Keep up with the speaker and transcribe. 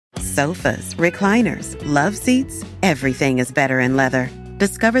Sofas, recliners, love seats, everything is better in leather.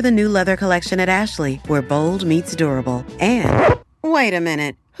 Discover the new leather collection at Ashley, where bold meets durable. And, wait a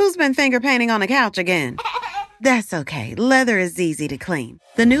minute, who's been finger painting on the couch again? That's okay, leather is easy to clean.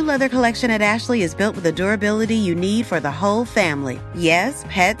 The new leather collection at Ashley is built with the durability you need for the whole family. Yes,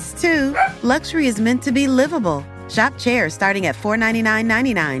 pets too. Luxury is meant to be livable. Shop chairs starting at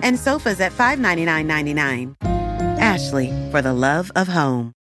 $499.99 and sofas at $599.99. Ashley, for the love of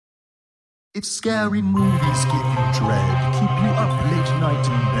home. If scary movies give you dread, keep you up late night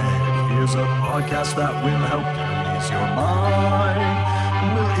in bed, here's a podcast that will help you ease your mind.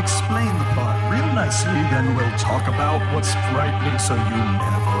 We'll explain the plot real nicely, then we'll talk about what's frightening so you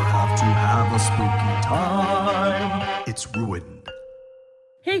never have to have a spooky time. It's Ruined.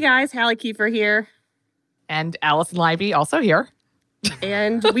 Hey guys, Hallie Kiefer here. And Allison Libby also here.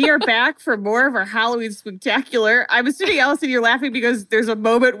 And we are back for more of our Halloween Spectacular. I'm assuming, Allison, you're laughing because there's a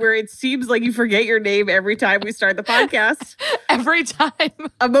moment where it seems like you forget your name every time we start the podcast. Every time.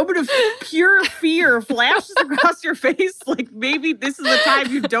 A moment of pure fear flashes across your face, like maybe this is the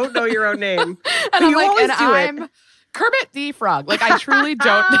time you don't know your own name. And you always do I'm it. Kermit the Frog. Like, I truly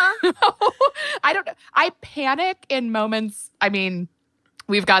don't know. I don't know. I panic in moments. I mean,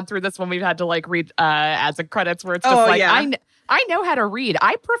 we've gone through this when we've had to like read ads and credits where it's just yeah. I know how to read.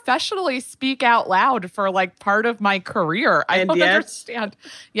 I professionally speak out loud for like part of my career. I don't understand.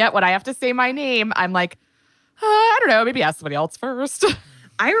 Yet when I have to say my name, I'm like, I don't know, maybe ask somebody else first.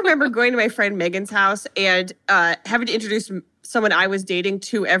 I remember going to my friend Megan's house and having to introduce someone I was dating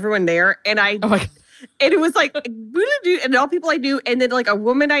to everyone there. And and it was like, and all people I knew, and then like a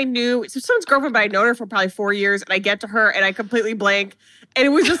woman I knew, so someone's girlfriend, but I'd known her for probably 4 years, and I get to her, and I completely blank. And it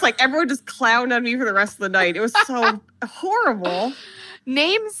was just like, everyone just clowned on me for the rest of the night. It was so horrible.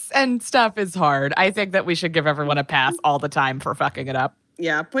 Names and stuff is hard. I think that we should give everyone a pass all the time for fucking it up.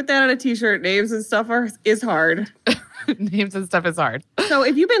 Yeah, put that on a t-shirt. Names and stuff is hard. Names and stuff is hard. So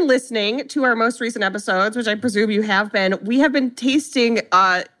if you've been listening to our most recent episodes, which I presume you have been, we have been tasting,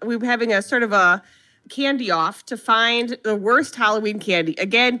 we're having a sort of a candy off to find the worst Halloween candy.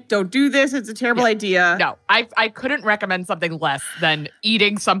 Again, don't do this. It's a terrible idea. No, I couldn't recommend something less than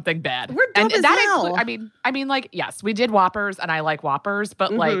eating something bad. We're dumb as hell. I mean, like, yes, we did Whoppers, and I like Whoppers,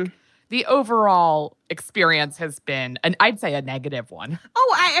 but like the overall experience has been, I'd say, a negative one.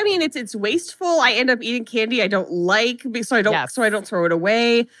 Oh, I mean, it's wasteful. I end up eating candy I don't like, so I don't throw it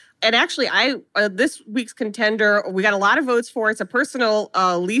away. And actually, this week's contender, we got a lot of votes for. It's a personal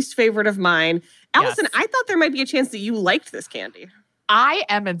least favorite of mine. Allison, yes. I thought there might be a chance that you liked this candy. I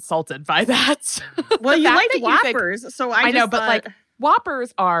am insulted by that. Well, you liked Whoppers, so I know, but like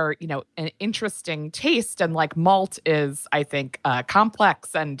Whoppers are, an interesting taste, and like malt is, I think,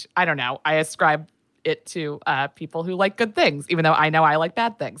 complex, and I don't know. I ascribe it to people who like good things, even though I know I like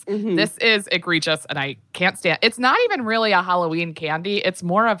bad things. Mm-hmm. This is egregious, and I can't stand. It's not even really a Halloween candy. It's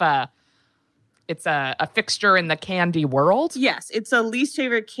more of a fixture in the candy world. Yes, it's a least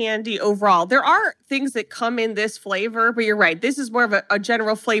favorite candy overall. There are things that come in this flavor, but you're right. This is more of a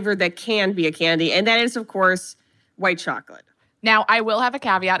general flavor that can be a candy, and that is, of course, white chocolate. Now, I will have a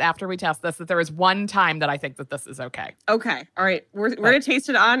caveat after we test this that there is one time that I think that this is okay. Okay. All right. We're going to taste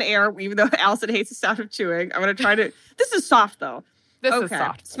it on air, even though Allison hates the sound of chewing. I'm going to try to... This is soft, though. This is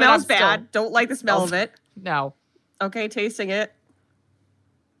soft. Smells bad. Don't like the smell of it. No. Okay, tasting it.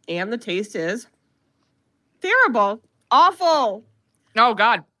 And the taste is... terrible. Awful. Oh,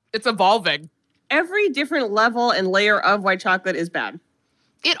 God. It's evolving. Every different level and layer of white chocolate is bad.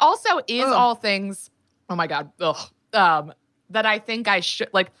 It also is all things... Oh, my God. Ugh. That I think I should,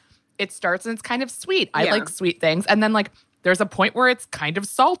 like, it starts and it's kind of sweet. I like sweet things. And then, like, there's a point where it's kind of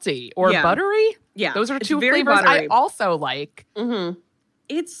salty or buttery. Yeah. Those are two flavors buttery. I also like. Mm-hmm.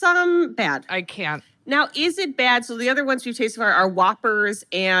 It's bad. I can't. Now, is it bad? So the other ones we've tasted are Whoppers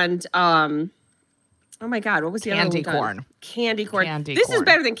and, oh my God, what was the other one? Candy corn. Candy corn. This is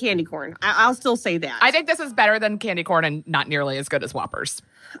better than candy corn. I'll still say that. I think this is better than candy corn and not nearly as good as Whoppers.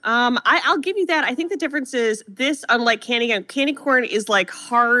 I'll give you that. I think the difference is this, unlike candy corn is like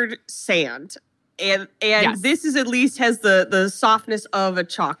hard sand. And yes. This is at least has the softness of a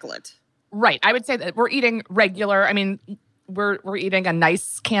chocolate. Right. I would say that we're eating regular. I mean, we're eating a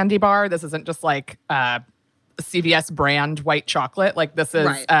nice candy bar. This isn't just like a CVS brand white chocolate. Like this is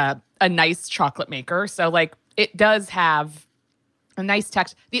a nice chocolate maker. So like it does have a nice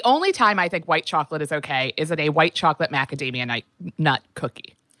texture. The only time I think white chocolate is okay is at a white chocolate macadamia nut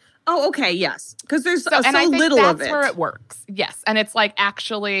cookie. Oh, okay, yes. Because there's so and I think little of it. That's where it works. Yes. And it's like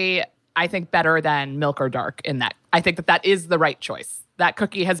actually, I think better than Milk or Dark in that. I think that is the right choice. That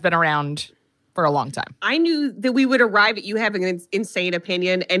cookie has been around for a long time. I knew that we would arrive at you having an insane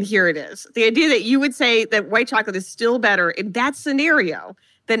opinion, and here it is. The idea that you would say that white chocolate is still better in that scenario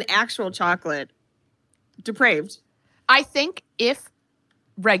than actual chocolate, depraved. I think if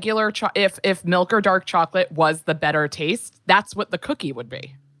regular if milk or dark chocolate was the better taste, that's what the cookie would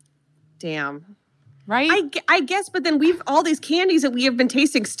be. Damn. Right? I guess, but then all these candies that we have been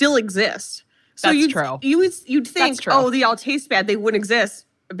tasting still exist. So That's true. You'd think, they all taste bad, they wouldn't exist.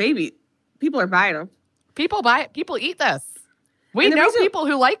 Baby, people are buying them. People buy it. People eat this. We know people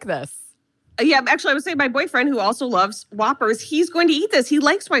who like this. Yeah, actually, I would say my boyfriend, who also loves Whoppers, he's going to eat this. He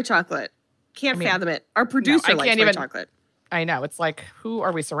likes white chocolate. Can't fathom it. Our producer likes white chocolate. I know. It's like, who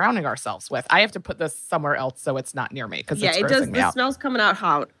are we surrounding ourselves with? I have to put this somewhere else so it's not near me because it's grossing me out. The smell's coming out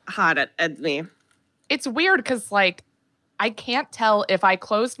hot at me. It's weird because, like, I can't tell if I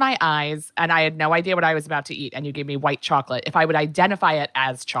closed my eyes and I had no idea what I was about to eat and you gave me white chocolate, if I would identify it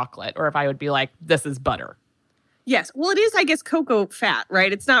as chocolate or if I would be like, this is butter. Yes. Well, it is, I guess, cocoa fat,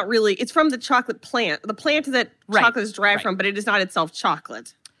 right? It's not really, it's from the chocolate plant, the plant that chocolate is derived from, but it is not itself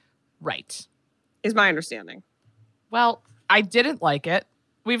chocolate. Right. Is my understanding. Well, I didn't like it.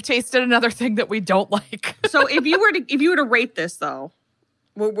 We've tasted another thing that we don't like. So if you were to rate this, though,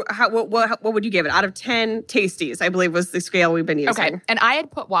 what would you give it? Out of 10 tasties, I believe was the scale we've been using. Okay. And I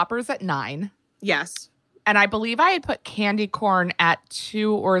had put Whoppers at 9. Yes. And I believe I had put candy corn at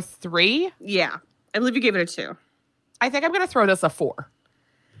 2 or 3. Yeah. I believe you gave it a 2. I think I'm going to throw this a 4.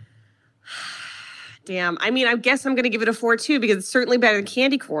 Damn. I mean, I guess I'm going to give it a 4 too because it's certainly better than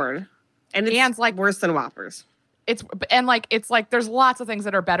candy corn. And it's like worse than Whoppers. It's like there's lots of things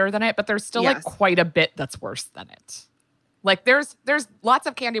that are better than it, but there's still like quite a bit that's worse than it. Like there's lots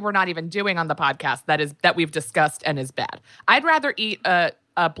of candy we're not even doing on the podcast that we've discussed and is bad. I'd rather eat a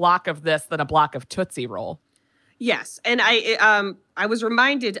block of this than a block of Tootsie Roll. Yes, and I was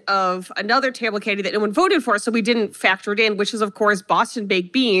reminded of another table candy that no one voted for, so we didn't factor it in, which is of course Boston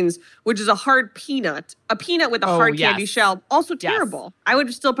baked beans, which is a hard peanut, with a hard candy shell. Also terrible. I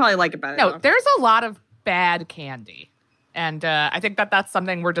would still probably like it better. No, there's a lot of bad candy. And I think that's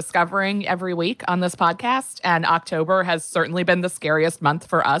something we're discovering every week on this podcast. And October has certainly been the scariest month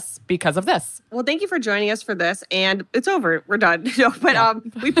for us because of this. Well, thank you for joining us for this. And it's over. We're done.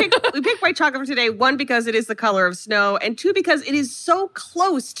 We picked white chocolate for today. 1, because it is the color of snow. And 2, because it is so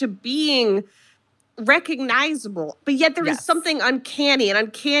close to being recognizable. But yet there is something uncanny, an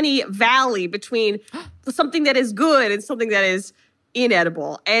uncanny valley between something that is good and something that is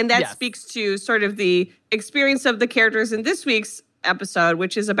inedible. And that speaks to sort of the experience of the characters in this week's episode,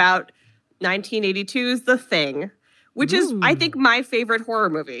 which is about 1982's The Thing, which is, I think, my favorite horror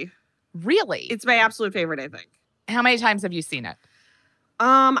movie. Really? It's my absolute favorite, I think. How many times have you seen it?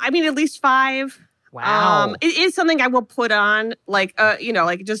 I mean, at least 5. Wow. It is something I will put on,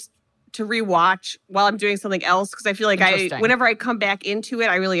 just to rewatch while I'm doing something else, because I feel like whenever I come back into it,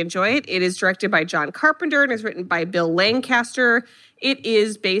 I really enjoy it. It is directed by John Carpenter and is written by Bill Lancaster. It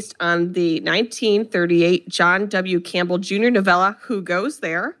is based on the 1938 John W. Campbell Jr. novella, Who Goes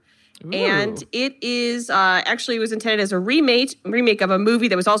There? Ooh. And it is actually was intended as a remake of a movie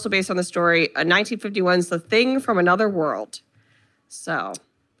that was also based on the story, 1951's The Thing from Another World. So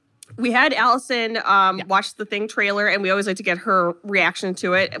we had Allison watch the Thing trailer, and we always like to get her reaction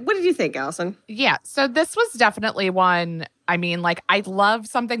to it. What did you think, Allison? Yeah, so this was definitely one, I mean, like, I love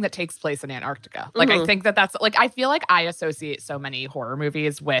something that takes place in Antarctica. Like, I think that's, like, I feel like I associate so many horror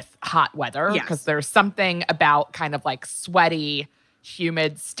movies with hot weather because there's something about kind of, like, sweaty,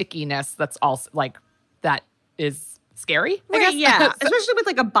 humid stickiness that's also, like, that is scary, I guess. Yeah, especially with,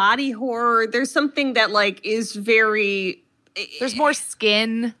 like, a body horror. There's something that, like, is very... There's more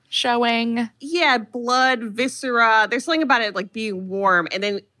skin showing. Yeah, blood, viscera. There's something about it like being warm. And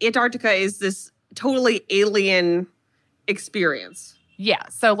then Antarctica is this totally alien experience. Yeah.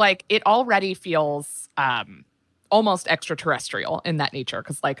 So like it already feels almost extraterrestrial in that nature.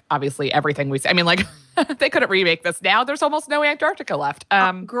 Because like obviously everything we see, I mean like they couldn't remake this now. There's almost no Antarctica left.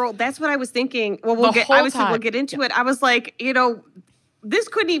 Girl, that's what I was thinking. Well, we'll get into it. I was like, this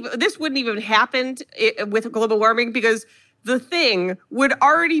wouldn't even happen with global warming because The Thing would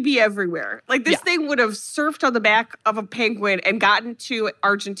already be everywhere. Like, this thing would have surfed on the back of a penguin and gotten to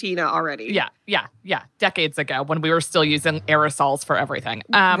Argentina already. Yeah. Decades ago when we were still using aerosols for everything.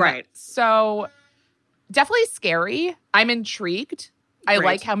 Right. So, definitely scary. I'm intrigued. I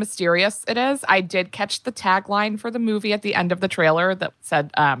like how mysterious it is. I did catch the tagline for the movie at the end of the trailer that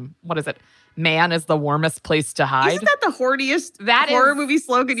said, what is it? Man is the warmest place to hide. Isn't that the horniest horror movie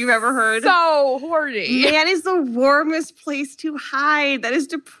slogan you've ever heard? So horny. Man is the warmest place to hide. That is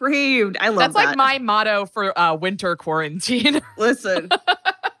depraved. I love that. That's like my motto for winter quarantine. Listen,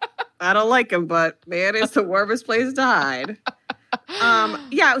 I don't like him, but man, it's the warmest place to hide. So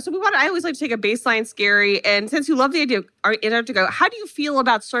I always like to take a baseline scary. And since you love the idea of Antarctica, how do you feel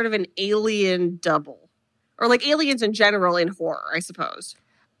about sort of an alien double? Or like aliens in general in horror, I suppose.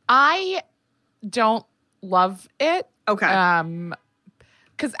 I don't love it. Okay.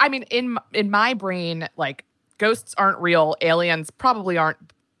 Because I mean, in my brain, like ghosts aren't real. Aliens probably aren't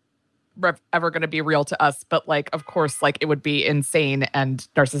ever going to be real to us. But like, of course, like it would be insane and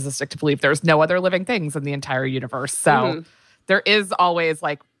narcissistic to believe there's no other living things in the entire universe. So there is always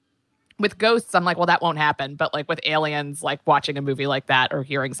like, with ghosts, I'm like, well, that won't happen. But like with aliens, like watching a movie like that or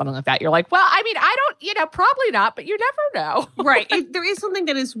hearing something like that, you're like, well, I mean, I don't, probably not, but you never know. Right. There is something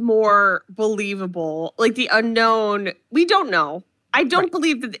that is more believable. Like the unknown, we don't know. I don't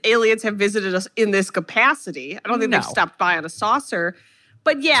believe that the aliens have visited us in this capacity. I don't think they've stopped by on a saucer.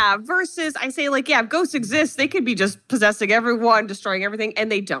 But yeah, versus I say like, yeah, if ghosts exist, they could be just possessing everyone, destroying everything,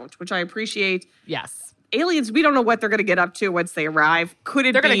 and they don't, which I appreciate. Yes. Aliens, we don't know what they're going to get up to once they arrive.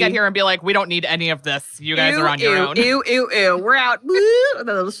 They're going to get here and be like, we don't need any of this. You guys are on your own. Ew. We're out. Woo, and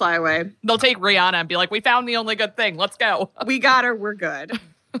then they'll just fly away. They'll take Rihanna and be like, we found the only good thing. Let's go. We got her. We're good.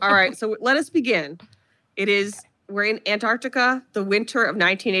 All right. So let us begin. We're in Antarctica, the winter of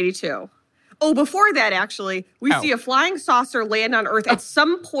 1982. Oh, before that, actually, we see a flying saucer land on Earth at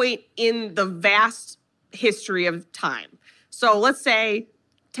some point in the vast history of time. So let's say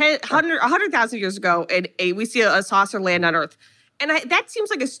 100,000 years ago, and we see a saucer land on Earth. And that seems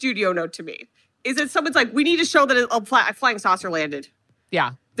like a studio note to me. Is it someone's like, we need to show that a flying saucer landed.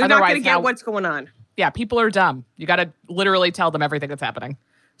 Yeah. They're not going to get what's going on. Yeah, people are dumb. You got to literally tell them everything that's happening.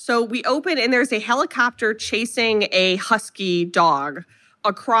 So we open, and there's a helicopter chasing a husky dog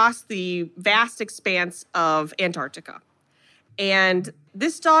across the vast expanse of Antarctica. And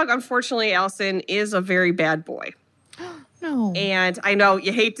this dog, unfortunately, Allison, is a very bad boy. No. And I know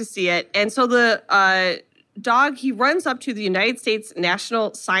you hate to see it. And so the dog, he runs up to the United States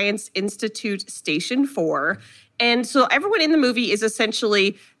National Science Institute Station 4. And so everyone in the movie is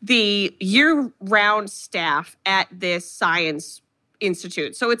essentially the year-round staff at this science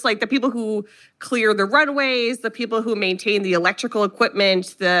institute. So it's like the people who clear the runways, the people who maintain the electrical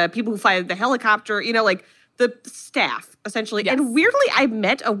equipment, the people who fly the helicopter, like the staff, essentially. Yes. And weirdly, I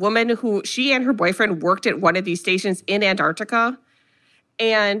met a woman who, she and her boyfriend worked at one of these stations in Antarctica.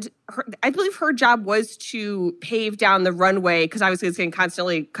 And I believe her job was to pave down the runway because obviously it's getting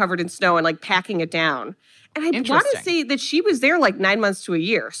constantly covered in snow and like packing it down. And I want to say that she was there like 9 months to a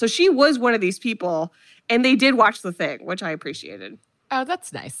year. So she was one of these people, and they did watch the thing, which I appreciated. Oh,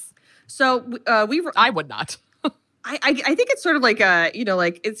 that's nice. So I would not. I think it's sort of like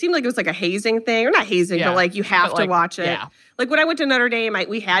it seemed like it was like a hazing thing, or not hazing, but like you have to watch it. Yeah. Like when I went to Notre Dame,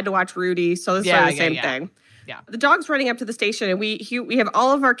 we had to watch Rudy, so it's sort of the same thing. Yeah. The dog's running up to the station, and we have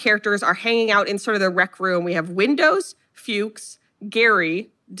all of our characters are hanging out in sort of the rec room. We have Windows, Fuchs, Gary,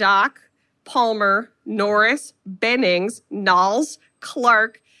 Doc, Palmer, Norris, Bennings, Knowles,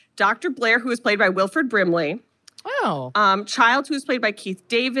 Clark, Dr. Blair, who is played by Wilford Brimley. Oh. Childs, who is played by Keith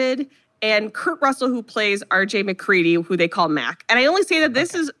David, and Kurt Russell, who plays R.J. McCready, who they call Mac. And I only say that I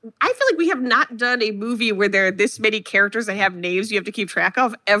feel like we have not done a movie where there are this many characters that have names you have to keep track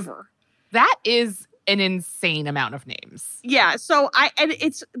of, ever. That is an insane amount of names. Yeah, so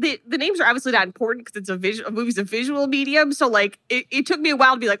it's the names are obviously not important because a movie's a visual medium. So like it took me a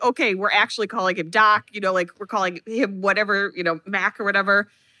while to be like, okay, we're actually calling him Doc, like we're calling him whatever, Mac or whatever.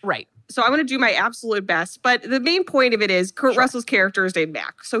 Right. So I'm going to do my absolute best. But the main point of it is Kurt Russell's character is named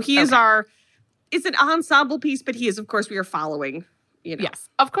Mac. So he is it's an ensemble piece, but he is, of course, we are following, Yes,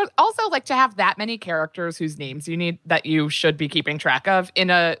 of course. Also, like to have that many characters whose names you should be keeping track of in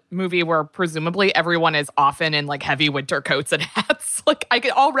a movie where presumably everyone is often in like heavy winter coats and hats. Like I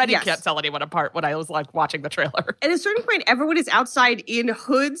already can't tell anyone apart when I was like watching the trailer. At a certain point, everyone is outside in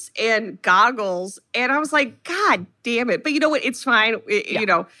hoods and goggles. And I was like, God damn it. But you know what? It's fine,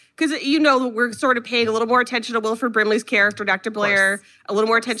 because we're sort of paying a little more attention to Wilford Brimley's character, Dr. Blair, a little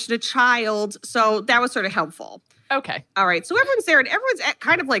more attention to Child. So that was sort of helpful. Okay. All right. So everyone's there, and everyone's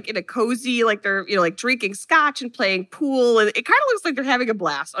kind of like in a cozy, like they're, like drinking scotch and playing pool. And it kind of looks like they're having a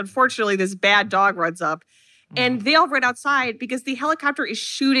blast. Unfortunately, this bad dog runs up, and they all run outside because the helicopter is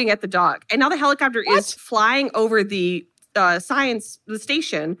shooting at the dog. And now the helicopter is flying over the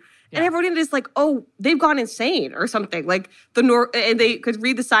station. Yeah. And everyone is like, oh, they've gone insane or something. Like and they could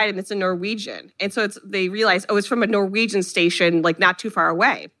read the sign, and it's in Norwegian. And so they realize, it's from a Norwegian station, like not too far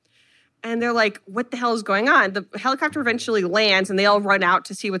away. And they're like, what the hell is going on? The helicopter eventually lands, and they all run out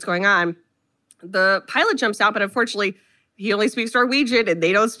to see what's going on. The pilot jumps out, but unfortunately, he only speaks Norwegian and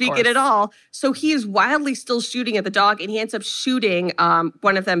they don't speak it at all. So he is wildly still shooting at the dog, and he ends up shooting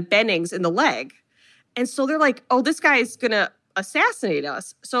one of them, Bennings, in the leg. And so they're like, oh, this guy's going to assassinate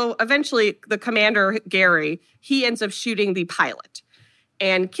us. So eventually the commander, Gary, he ends up shooting the pilot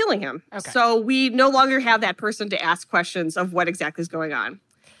and killing him. Okay. So we no longer have that person to ask questions of what exactly is going on.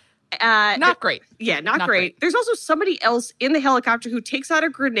 Not great. Yeah, not great. There's also somebody else in the helicopter who takes out a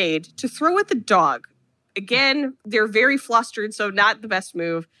grenade to throw at the dog. Again, they're very flustered, so not the best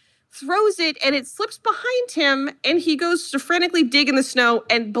move. Throws it, and it slips behind him, and he goes to frantically dig in the snow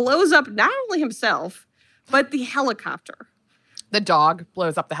and blows up not only himself, but the helicopter. The dog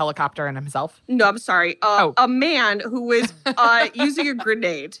blows up the helicopter and himself? No, I'm sorry. A man who was using a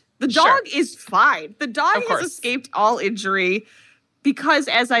grenade. The dog is fine. The dog has escaped all injury because,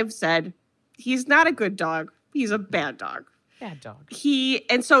 as I've said, he's not a good dog. He's a bad dog. Bad dog.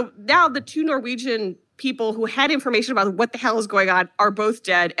 And so now the two Norwegian people who had information about what the hell is going on are both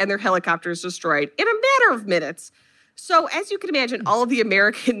dead and their helicopter is destroyed in a matter of minutes. So as you can imagine, all of the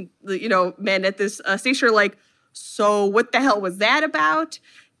American, men at this station are like, so what the hell was that about?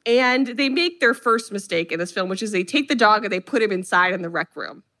 And they make their first mistake in this film, which is they take the dog and they put him inside in the rec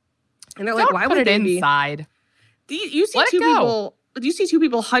room. And they're like, why would they be inside? You see two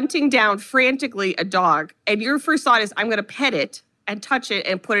people hunting down frantically a dog, and your first thought is, I'm going to pet it and touch it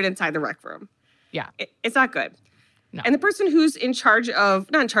and put it inside the rec room. Yeah. It's not good. No. And the person who's not in charge of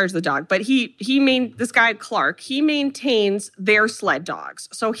the dog, but this guy, Clark, he maintains their sled dogs.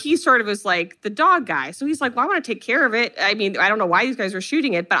 So he sort of is like the dog guy. So he's like, well, I want to take care of it. I mean, I don't know why these guys are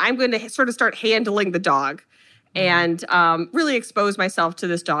shooting it, but I'm going to sort of start handling the dog and really expose myself to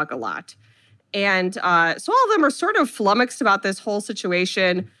this dog a lot. And so all of them are sort of flummoxed about this whole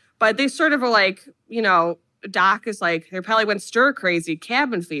situation, but they sort of are like, Doc is like, they probably went stir crazy,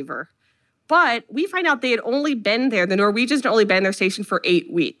 cabin fever. But we find out they had only been there. The Norwegians had only been in their station for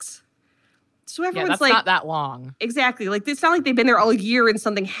 8 weeks. So everyone's that's not that long. Exactly. Like, it's not like they've been there all year and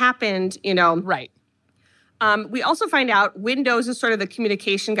something happened, Right. We also find out Windows is sort of the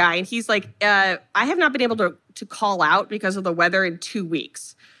communication guy. And he's like, I have not been able to call out because of the weather in 2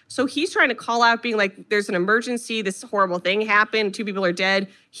 weeks. So he's trying to call out being like, there's an emergency. This horrible thing happened. 2 people are dead.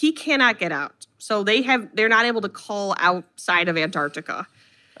 He cannot get out. So they're not able to call outside of Antarctica.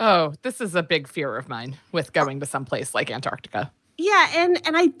 Oh, this is a big fear of mine with going to someplace like Antarctica. Yeah, and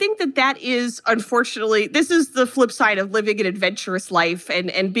I think that is, unfortunately, this is the flip side of living an adventurous life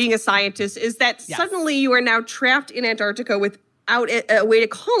and being a scientist, is that suddenly you are now trapped in Antarctica without a way to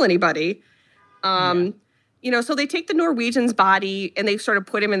call anybody. So they take the Norwegian's body and they sort of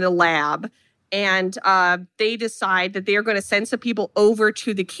put him in the lab. And they decide that they are going to send some people over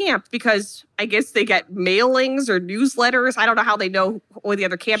to the camp because I guess they get mailings or newsletters. I don't know how they know where the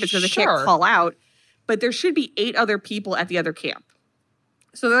other camp is because they can't call out. But there should be 8 other people at the other camp.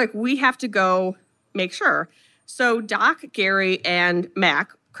 So they're like, we have to go make sure. So Doc, Gary, and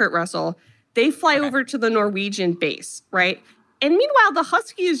Mac, Kurt Russell, they fly over to the Norwegian base, right? And meanwhile, the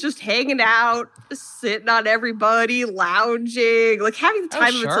Husky is just hanging out, sitting on everybody, lounging, like having the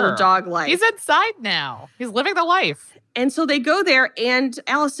time of its little dog life. He's inside now. He's living the life. And so they go there, and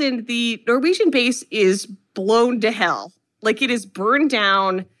Allison, the Norwegian base is blown to hell. Like, it is burned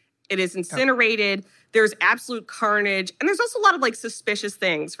down. It is incinerated. There's absolute carnage. And there's also a lot of, suspicious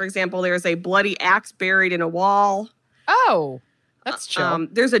things. For example, there's a bloody axe buried in a wall. Oh, that's chill.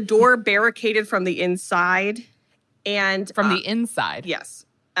 There's a door barricaded from the inside. And from the inside? Yes.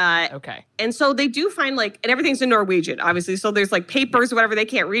 Okay. And so they do find, and everything's in Norwegian, obviously. So there's, papers or whatever. They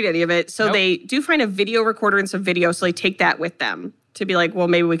can't read any of it. So they do find a video recorder and some video. So they take that with them to be like, well,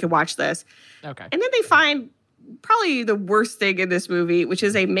 maybe we could watch this. Okay. And then they find probably the worst thing in this movie, which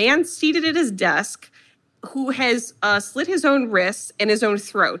is a man seated at his desk who has slit his own wrists and his own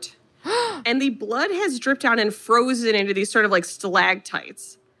throat. And the blood has dripped down and frozen into these sort of,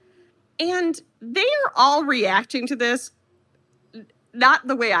 stalactites. And they are all reacting to this not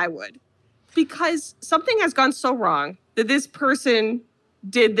the way I would. Because something has gone so wrong that this person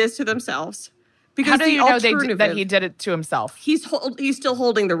did this to themselves. Because how do you know that he did it to himself? He's still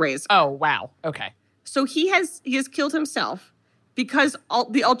holding the razor. Oh, wow. Okay. So he has killed himself because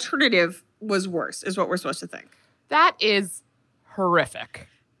the alternative was worse, is what we're supposed to think. That is horrific.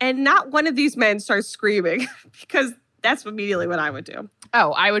 And not one of these men starts screaming because that's immediately what I would do.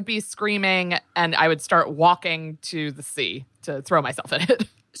 Oh, I would be screaming and I would start walking to the sea to throw myself in it.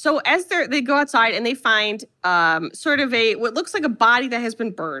 So as they go outside and they find sort of what looks like a body that has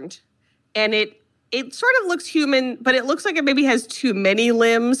been burned. And it sort of looks human, but it looks like it maybe has too many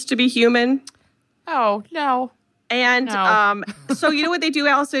limbs to be human. Oh, no. And no. So you know what they do,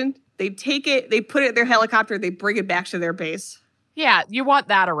 Allison? They take it, they put it in their helicopter, they bring it back to their base. Yeah, you want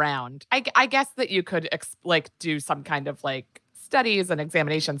that around. I guess that you could do some kind of like studies and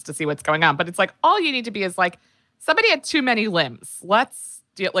examinations to see what's going on. But it's like all you need to be is like somebody had too many limbs. Let's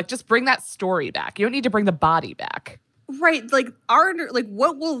just bring that story back. You don't need to bring the body back. Right. Like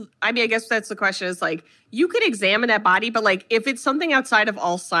I guess that's the question is like, you could examine that body, but like if it's something outside of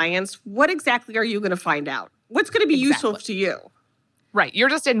all science, what exactly are you going to find out? What's going to be useful to you? Right. You're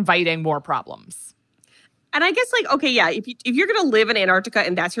just inviting more problems. And I guess, like, okay, yeah, if you're going to live in Antarctica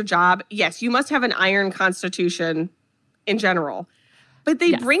and that's your job, yes, you must have an iron constitution in general. But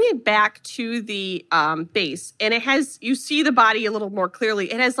they bring it back to the base, and you see the body a little more clearly.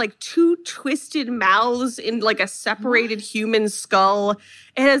 It has, like, 2 twisted mouths in, like, a separated human skull.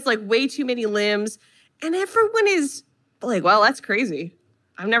 It has, like, way too many limbs. And everyone is like, well, that's crazy.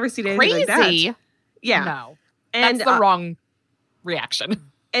 I've never seen anything like that. Crazy? Yeah. No. And that's the wrong reaction.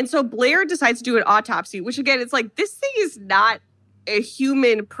 And so Blair decides to do an autopsy, which again, it's like, this thing is not a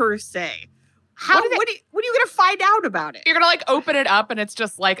human per se. What are you going to find out about it? You're going to like open it up and it's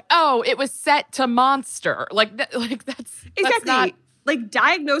just like, oh, it was set to monster. That's exactly. That's not... Like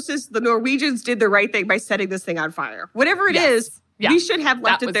diagnosis, the Norwegians did the right thing by setting this thing on fire. Whatever it is, we should have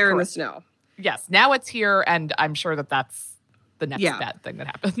left it there in the snow. Yes. Now it's here. And I'm sure that's the next bad thing that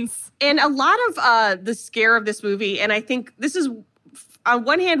happens. And a lot of the scare of this movie, and I think this is on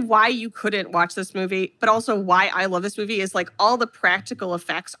one hand, why you couldn't watch this movie, but also why I love this movie is like all the practical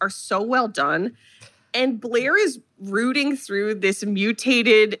effects are so well done. And Blair is rooting through this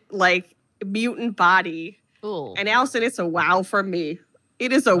mutated, like, mutant body. Ooh. And Allison, it's a wow from me.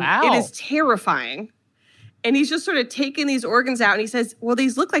 It is terrifying. And he's just sort of taking these organs out and he says, well,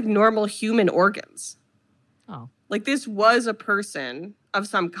 these look like normal human organs. Oh. Like this was a person of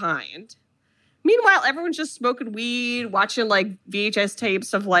some kind. Meanwhile, everyone's just smoking weed, watching like VHS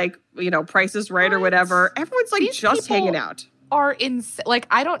tapes of like, Price is Right or whatever. Everyone's like just hanging out. Are like,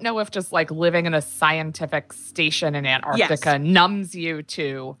 I don't know if just like living in a scientific station in Antarctica numbs you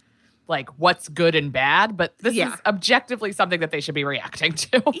to like what's good and bad, but this is objectively something that they should be reacting to.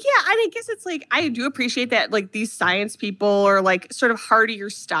 Yeah, and I guess it's like, I do appreciate that like these science people are like sort of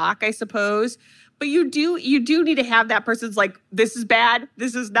hardier stock, I suppose. But you do need to have that person's like, this is bad,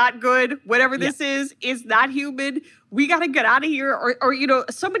 this is not good, whatever this is not human. We got to get out of here. Or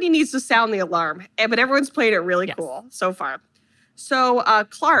somebody needs to sound the alarm. But everyone's played it really cool so far. So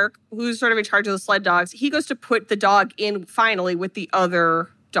Clark, who's sort of in charge of the sled dogs, he goes to put the dog in finally with the other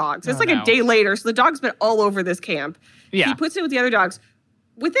dogs. It's a day later. So the dog's been all over this camp. Yeah. He puts it with the other dogs.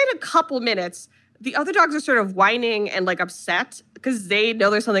 Within a couple minutes, the other dogs are sort of whining and like upset because they know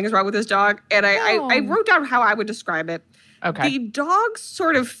there's something is wrong with this dog. And I wrote down how I would describe it. Okay. The dog's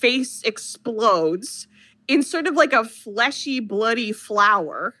sort of face explodes in sort of like a fleshy, bloody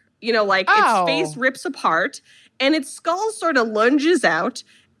flower. Its face rips apart and its skull sort of lunges out.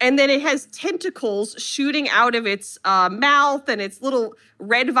 And then it has tentacles shooting out of its mouth and its little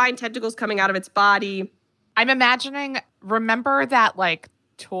red vine tentacles coming out of its body. I'm imagining, remember that like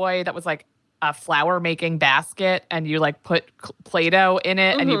toy that was like a flower making basket and you like put Play-Doh in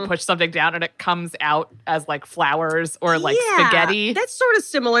it and you push something down and it comes out as like flowers or like spaghetti. That's sort of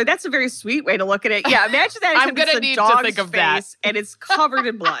similar. That's a very sweet way to look at it. Yeah, imagine that. I'm going to need to think of that. And it's covered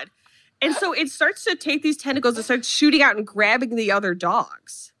in blood. And so it starts to take these tentacles and starts shooting out and grabbing the other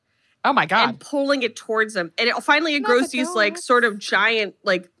dogs. Oh my God. And pulling it towards them. And finally it grows these like sort of giant,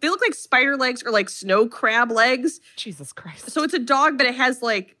 like they look like spider legs or like snow crab legs. Jesus Christ. So it's a dog, but it has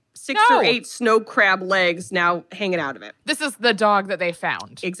like 6 or 8 snow crab legs now hanging out of it. This is the dog that they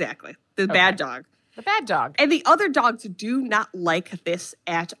found. Exactly. The bad dog. The bad dog. And the other dogs do not like this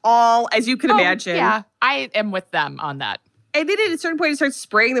at all, as you can imagine. Yeah, I am with them on that. And then at a certain point, it starts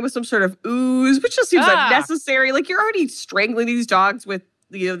spraying them with some sort of ooze, which just seems unnecessary. Like, you're already strangling these dogs with,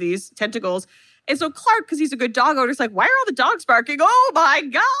 these tentacles. And so Clark, because he's a good dog owner, is like, why are all the dogs barking? Oh, my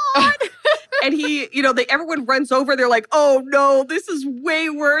God. And he, everyone runs over. They're like, oh, no, this is way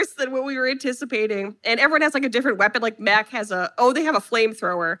worse than what we were anticipating. And everyone has, like, a different weapon. Like, Mac has they have a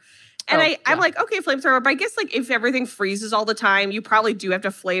flamethrower. And I'm like, okay, flamethrower. But I guess, like, if everything freezes all the time, you probably do have to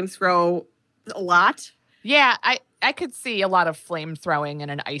flamethrow a lot. Yeah, I could see a lot of flamethrowing in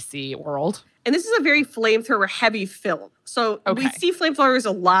an icy world. And this is a very flamethrower-heavy film. So we see flamethrowers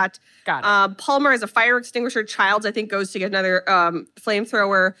a lot. Got it. Palmer has a fire extinguisher. Childs, I think, goes to get another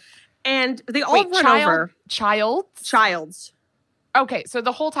flamethrower. And they all run over. Childs. Okay, so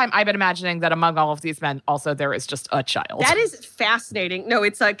the whole time I've been imagining that among all of these men, also there is just a child. That is fascinating. No,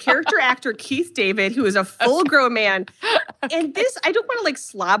 it's a character actor, Keith David, who is a full-grown man. And this, I don't want to, like,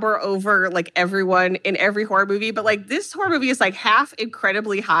 slobber over, like, everyone in every horror movie, but, like, this horror movie is, like, half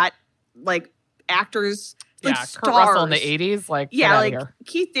incredibly hot like actors. Like Kurt stars. Russell in the 80s. Like, yeah, like here.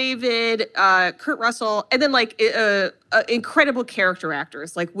 Keith David, Kurt Russell, and then like incredible character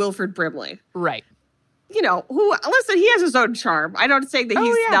actors like Wilford Brimley. Right. You know, who, listen, he has his own charm. I'm not saying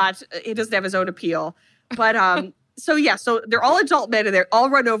that he doesn't have his own appeal. But so they're all adult men and they're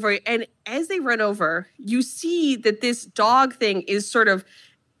all run over. And as they run over, you see that this dog thing is sort of,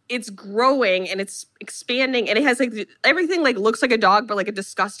 it's growing and it's expanding and it has like everything like looks like a dog, but like a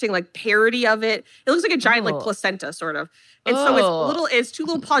disgusting like parody of it. It looks like a giant like placenta sort of. And so its two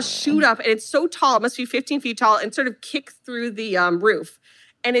little paws shoot up and it's so tall, it must be 15 feet tall, and sort of kick through the roof.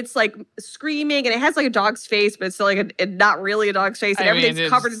 And it's like screaming and it has like a dog's face, but it's still like not really a dog's face. And everything's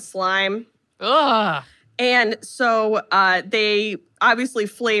covered in slime. Ugh. And so they obviously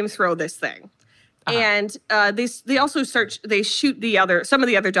flamethrow this thing. And they also shoot some of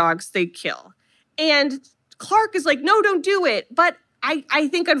the other dogs they kill. And Clark is like, no, don't do it. But I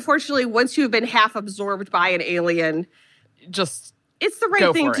think, unfortunately, once you've been half absorbed by an alien, it's the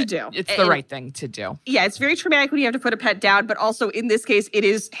right thing to do. It's the right thing to do. Yeah, it's very traumatic when you have to put a pet down. But also, in this case, it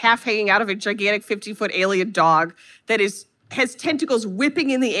is half hanging out of a gigantic 50-foot alien dog that has tentacles whipping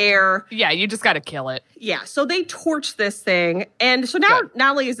in the air. Yeah, you just got to kill it. Yeah, so they torch this thing. And so now,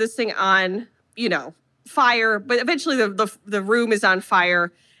 not only is this thing on, fire, but eventually the room is on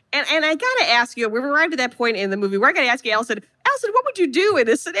fire. And I gotta ask you, we've arrived at that point in the movie where I gotta ask you, Allison, what would you do in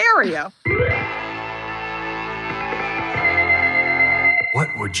this scenario? What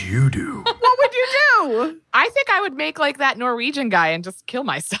would you do? What would you do? I think I would make like that Norwegian guy and just kill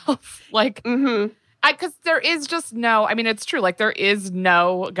myself. Like, because there is just no, I mean, it's true. Like, there is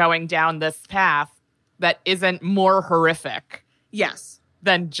no going down this path that isn't more horrific. Yes.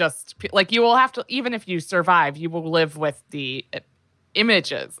 Than just, like, you will have to, even if you survive, you will live with the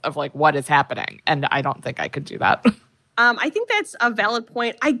images of, like, what is happening. And I don't think I could do that. I think that's a valid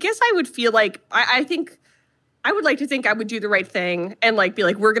point. I guess I would feel like, I think, I would like to think I would do the right thing and, like, be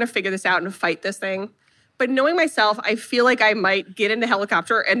like, we're going to figure this out and fight this thing. But knowing myself, I feel like I might get in a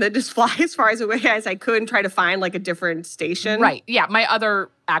helicopter and then just fly as far away as I could and try to find, like, a different station. Right. Yeah. My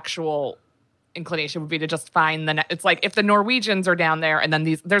other actual inclination would be to just find it's like if the Norwegians are down there and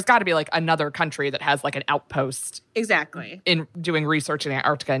then there's got to be like another country that has like an outpost exactly in doing research in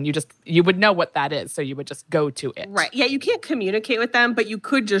Antarctica, and you would know what that is, so you would just go to it. Right. Yeah, you can't communicate with them, but you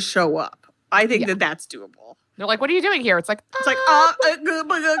could just show up. I think that's doable. They're like, what are you doing here? It's like, I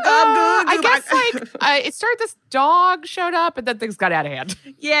guess like it started, this dog showed up and then things got out of hand.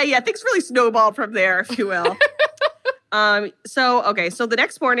 Yeah, things really snowballed from there, if you will. So the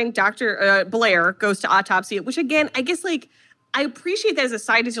next morning, Dr. Blair goes to autopsy it, which again, I guess, like, I appreciate that as a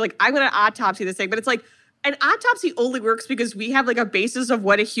scientist, you're like, I'm going to autopsy this thing, but it's like, an autopsy only works because we have, like, a basis of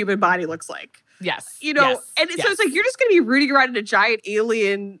what a human body looks like. Yes. So it's like, you're just going to be rooting around in a giant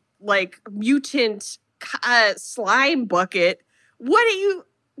alien, like, mutant slime bucket. What are you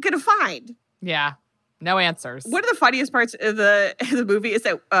going to find? Yeah. No answers. One of the funniest parts of the movie is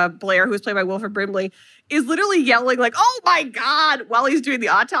that Blair, who is played by Wilford Brimley, is literally yelling like, "Oh my God," while he's doing the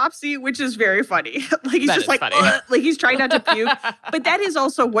autopsy, which is very funny. Like, he's just like, like he's trying not to puke. But that is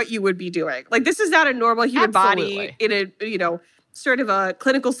also what you would be doing. Like, this is not a normal human body in a, sort of a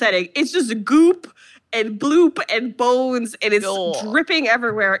clinical setting. It's just goop and bloop and bones, and it's dripping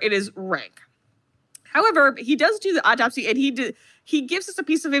everywhere. It is rank. However, he does do the autopsy, and he gives us a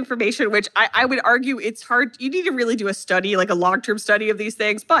piece of information, which I would argue it's hard. You need to really do a study, like a long-term study of these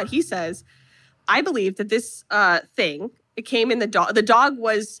things. But he says, I believe that this thing, it came in the dog. The dog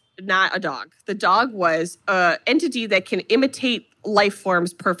was not a dog. The dog was an entity that can imitate life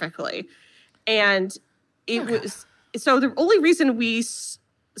forms perfectly. And it was, so the only reason we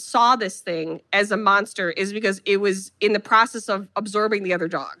saw this thing as a monster is because it was in the process of absorbing the other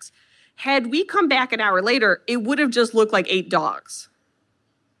dogs. Had we come back an hour later, it would have just looked like 8 dogs.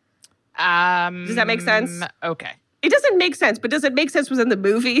 Does that make sense? Okay. It doesn't make sense, but does it make sense within the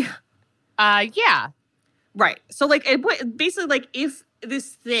movie? Yeah. Right. So, like, basically, like, if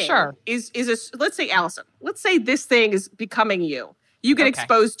this thing is let's say, Allison, let's say this thing is becoming you. You get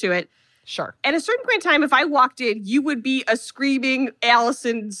exposed to it. Sure. At a certain point in time, if I walked in, you would be a screaming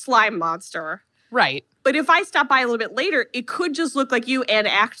Allison slime monster. Right. But if I stop by a little bit later, it could just look like you and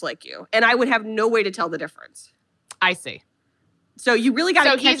act like you. And I would have no way to tell the difference. I see. So you really got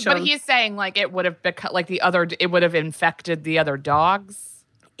to catch him. But he's saying, like, it would have become, like, it would have infected the other dogs?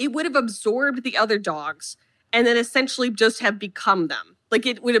 It would have absorbed the other dogs and then essentially just have become them. Like,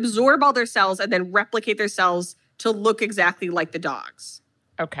 it would absorb all their cells and then replicate their cells to look exactly like the dogs.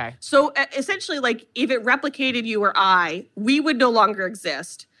 Okay. So essentially, like, if it replicated you or I, we would no longer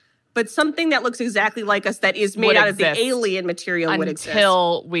exist. but something that looks exactly like us that is made out of the alien material would exist.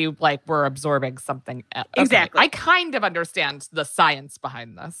 Until we were absorbing something else. Okay. Exactly. I kind of understand the science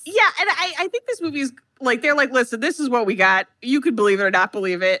behind this. Yeah, and I think this movie is they're like, listen, this is what we got. You could believe it or not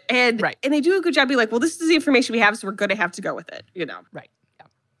believe it. And they do a good job being like, well, this is the information we have, so we're going to have to go with it, Right. Yeah.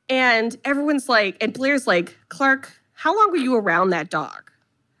 And everyone's like, and Blair's like, Clark, how long were you around that dog?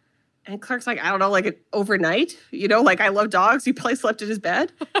 And Clark's like, I don't know, overnight, I love dogs. He probably slept in his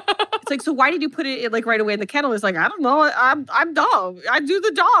bed. It's like, so why did you put it right away in the kennel? It's like, I don't know. I'm dog. I do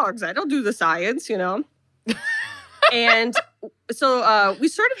the dogs. I don't do the science, And so we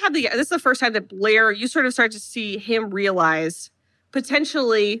sort of have this is the first time that Blair, you sort of start to see him realize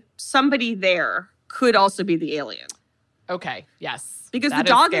potentially somebody there could also be the alien. Okay. Yes. Because the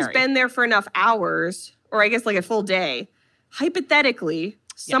dog has been there for enough hours, or I guess a full day. Hypothetically,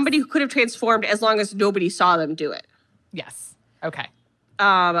 somebody who could have transformed as long as nobody saw them do it. Yes. Okay.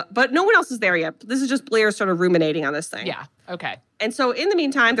 But no one else is there yet. This is just Blair sort of ruminating on this thing. Yeah. Okay. And so in the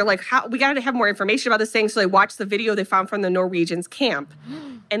meantime, they're like, we got to have more information about this thing. So they watch the video they found from the Norwegians' camp.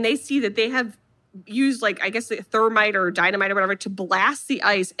 And they see that they have used, I guess, thermite or dynamite or whatever to blast the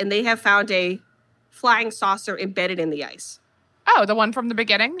ice. And they have found a flying saucer embedded in the ice. Oh, the one from the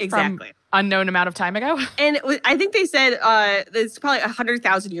beginning? Exactly. From unknown amount of time ago? And I think they said it's probably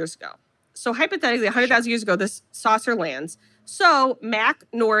 100,000 years ago. So hypothetically, 100,000 years ago, this saucer lands. So Mac,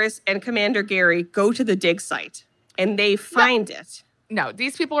 Norris, and Commander Gary go to the dig site, and they find it. No,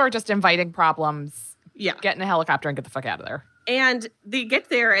 these people are just inviting problems. Yeah. Get in a helicopter and get the fuck out of there. And they get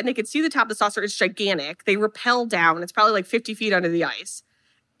there, and they can see the top of the saucer. It's gigantic. They rappel down. It's probably 50 feet under the ice.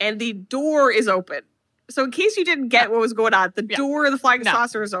 And the door is open. So in case you didn't get what was going on, the door of the flying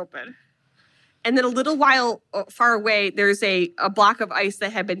saucer is open. And then a little while far away, there's a block of ice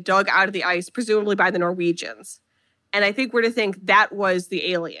that had been dug out of the ice, presumably by the Norwegians. And I think we're to think that was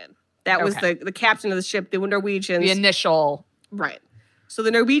the alien. That was the captain of the ship, the Norwegians. The initial. Right. So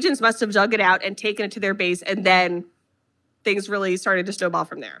the Norwegians must have dug it out and taken it to their base, and then things really started to snowball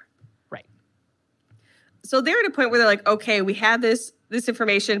from there. Right. So they're at a point where they're like, okay, we have this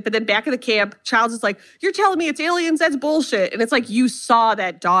information, but then back at the camp, Childs is like, you're telling me it's aliens? That's bullshit. And it's like, you saw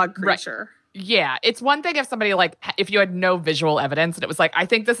that dog creature. Right. Yeah. It's one thing if somebody, if you had no visual evidence and it was like, I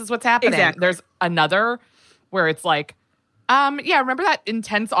think this is what's happening. Exactly. There's another where it's like, remember that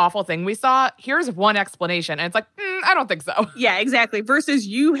intense, awful thing we saw? Here's one explanation. And it's like, I don't think so. Yeah, exactly. Versus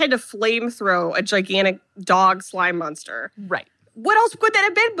you had to flamethrow a gigantic dog slime monster. Right. What else could that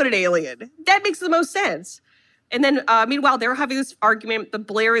have been but an alien? That makes the most sense. And then, meanwhile, they're having this argument. The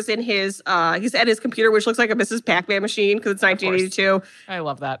Blair is in he's at his computer, which looks like a Mrs. Pac-Man machine because it's 1982. I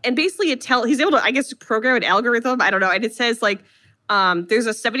love that. And basically he's able to, I guess, program an algorithm. I don't know. And it says, there's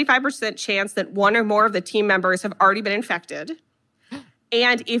a 75% chance that one or more of the team members have already been infected.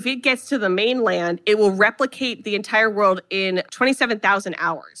 And if it gets to the mainland, it will replicate the entire world in 27,000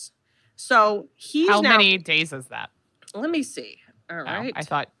 hours. So How many days is that? Let me see. All right. I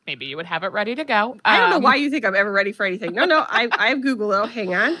thought maybe you would have it ready to go. I don't know why you think I'm ever ready for anything. No, I have Google though.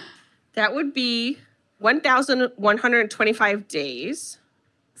 Hang on. That would be 1,125 days.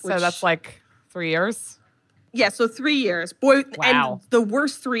 So that's 3 years? Yeah, so 3 years. Boy, wow. And the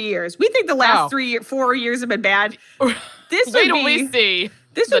worst 3 years. We think the last 4 years have been bad. This would be, we see.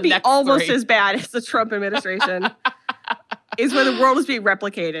 This would be almost as bad as the Trump administration. Is where the world is being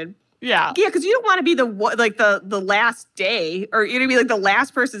replicated. Yeah. Yeah, because you don't want to be the last day, or you're going to be the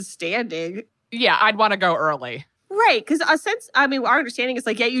last person standing. Yeah, I'd want to go early. Right, because our understanding is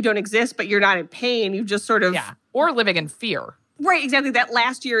you don't exist, but you're not in pain. You just sort of... Yeah, or living in fear. Right, exactly. That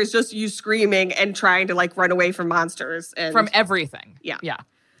last year is just you screaming and trying to run away from monsters. And from everything. Yeah. Yeah.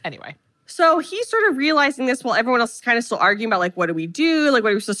 Anyway. So he's sort of realizing this while everyone else is kind of still arguing about what do we do? What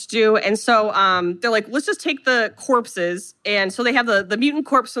are we supposed to do? And so they're like, let's just take the corpses. And so they have the mutant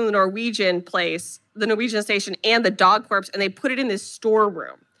corpse from the Norwegian place, the Norwegian station, and the dog corpse, and they put it in this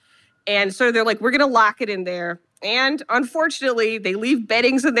storeroom. And so they're like, we're going to lock it in there. And unfortunately, they leave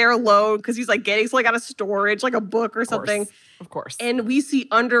Beddings in there alone because he's getting out of storage, a book or something. Of course. And we see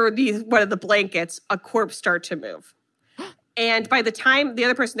under one of the blankets, a corpse start to move. And by the time the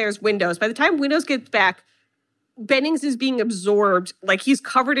other person there is Windows, by the time Windows gets back, Bennings is being absorbed, he's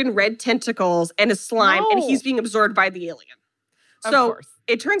covered in red tentacles and a slime, and he's being absorbed by the alien. So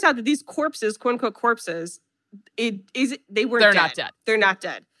it turns out that these corpses, quote unquote corpses, they're not dead. They're not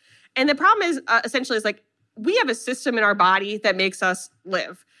dead. And the problem is essentially we have a system in our body that makes us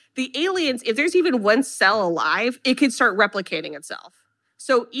live. The aliens, if there's even one cell alive, it could start replicating itself.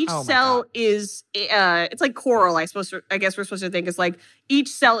 So each cell is, it's like coral, I guess we're supposed to think. It's each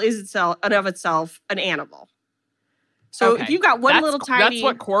cell is of itself an animal. So if you've got one little tiny... That's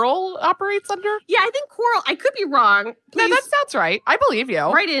what Coral operates under? Yeah, I think Coral... I could be wrong. Please, no, that sounds right. I believe you.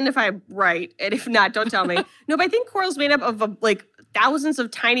 Write in if I'm right. And if not, don't tell me. No, but I think Coral's made up of like thousands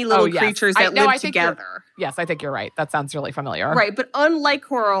of tiny little creatures that live together. Yes, I think you're right. That sounds really familiar. Right, but unlike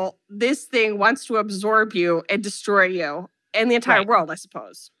Coral, this thing wants to absorb you and destroy you and the entire world, I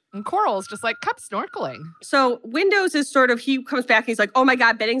suppose. And Coral's just like, come snorkeling. So Windows is sort of, he comes back and he's like, oh my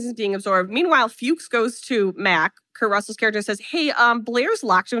God, Bennings is being absorbed. Meanwhile, Fuchs goes to Mac. Kurt Russell's character says, hey, Blair's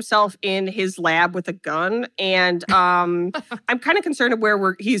locked himself in his lab with a gun. And I'm kind of concerned of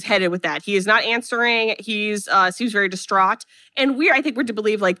where he's headed with that. He is not answering. He's seems very distraught. And I think we're to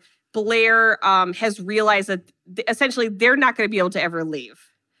believe like Blair has realized that essentially they're not going to be able to ever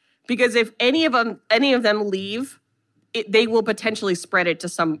leave. Because if any of them leave, they will potentially spread it to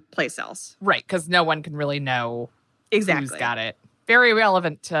someplace else. Right, because no one can really know exactly who's got it. Very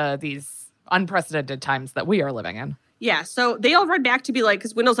relevant to these unprecedented times that we are living in. Yeah, so they all run back to be like,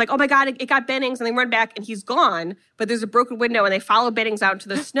 because Window's like, oh my God, it got Bennings, and they run back and he's gone, but there's a broken window and they follow Bennings out into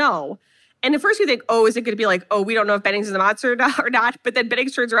the snow. And at first you think, oh, is it going to be like, oh, we don't know if Bennings is a monster or not, but then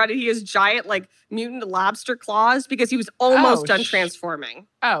Bennings turns around and he has giant, like, mutant lobster claws because he was almost done transforming.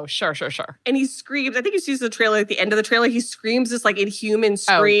 Oh, sure. And he screams, I think you see the trailer at the end of the trailer, he screams this, like, inhuman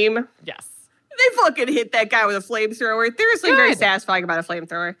scream. Oh, yes. They fucking hit that guy with a flamethrower. There's something very satisfying about a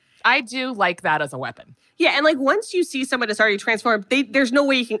flamethrower. I do like that as a weapon. Yeah, and, like, once you see someone that's already transformed, there's no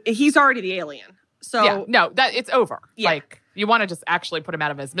way he's already the alien. So yeah, no, it's over. Yeah. Like, you want to just actually put him out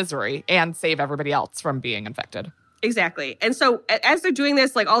of his misery and save everybody else from being infected. Exactly. And so as they're doing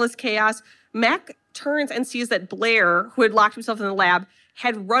this, like all this chaos, Mac turns and sees that Blair, who had locked himself in the lab,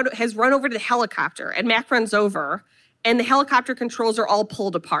 has run over to the helicopter. And Mac runs over, and the helicopter controls are all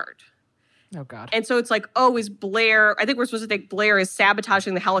pulled apart. Oh, God. And so it's like, oh, is Blair... I think we're supposed to think Blair is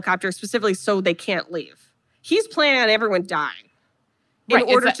sabotaging the helicopter specifically so they can't leave. He's planning on everyone dying in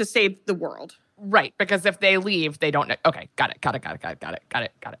order to save the world. Right, because if they leave, they don't know. Okay, got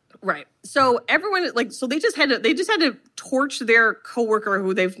it. Right. So everyone, like, so they just had to torch their coworker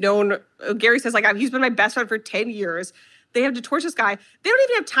who they've known. Gary says, like, he's been my best friend for 10 years. They have to torch this guy. They don't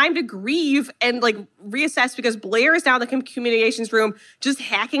even have time to grieve and, like, reassess because Blair is down in the communications room just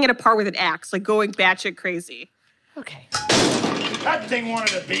hacking it apart with an axe, like, going batshit crazy. Okay. That thing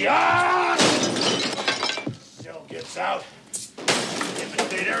wanted to be on! Still gets out.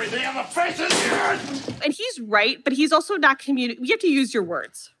 Imitate everything on the faces here! And he's right, but he's also not You have to use your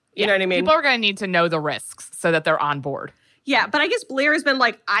words. You know what I mean? People are going to need to know the risks so that they're on board. Yeah, but I guess Blair has been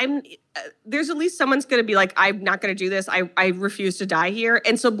like, there's at least someone's going to be like, I'm not going to do this. I refuse to die here.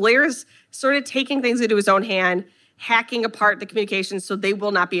 And so Blair's sort of taking things into his own hand, hacking apart the communications so they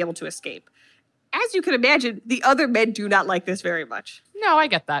will not be able to escape. As you can imagine, the other men do not like this very much. No, I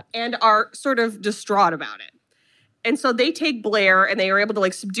get that. And are sort of distraught about it. And so they take Blair and they are able to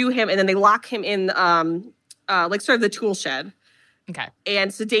like subdue him and then they lock him in like sort of the tool shed. Okay.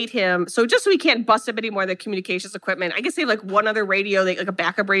 And sedate him. So just so he can't bust up any more of the communications equipment. I guess they have like one other radio, like a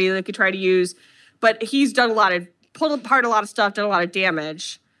backup radio they could try to use. But he's pulled apart a lot of stuff, done a lot of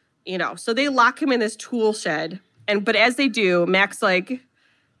damage, you know. So they lock him in this tool shed. But as they do, Mac's like,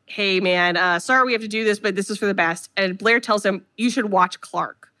 hey, man, sorry we have to do this, but this is for the best. And Blair tells him, you should watch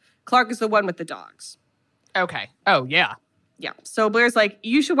Clark. Clark is the one with the dogs. Okay. Oh, yeah. Yeah. So Blair's like,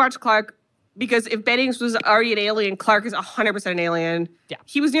 you should watch Clark because if Bennings was already an alien, Clark is 100% an alien. Yeah.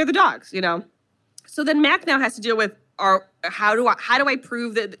 He was near the dogs, you know. So then Mac now has to deal with how do I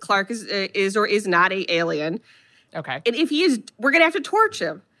prove that Clark is or is not an alien? Okay. And if he is, we're going to have to torch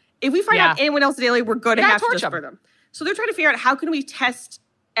him. If we find out anyone else is an alien, we're going to have to disperse them. So they're trying to figure out how can we test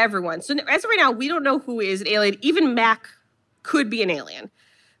everyone. So as of right now, we don't know who is an alien. Even Mac could be an alien.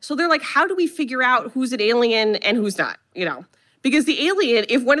 So they're like, how do we figure out who's an alien and who's not, you know? Because the alien,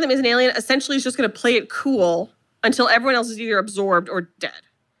 if one of them is an alien, essentially is just going to play it cool until everyone else is either absorbed or dead.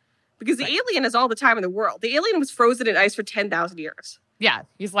 Because the alien has all the time in the world. The alien was frozen in ice for 10,000 years. Yeah.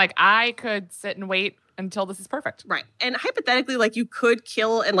 He's like, I could sit and wait until this is perfect. Right. And hypothetically, like, you could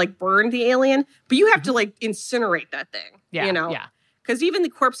kill and, like, burn the alien, but you have to, like, incinerate that thing. Yeah. You know? Yeah. Because even the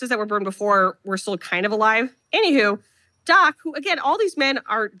corpses that were burned before were still kind of alive. Anywho, Doc, who, again, all these men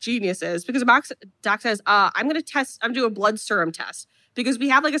are geniuses because Doc says, I'm going to do a blood serum test because we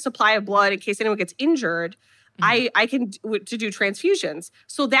have like a supply of blood in case anyone gets injured. Mm-hmm. I can do transfusions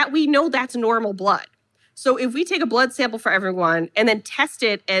so that we know that's normal blood. So if we take a blood sample for everyone and then test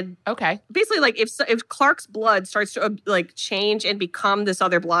it and basically like if Clark's blood starts to like change and become this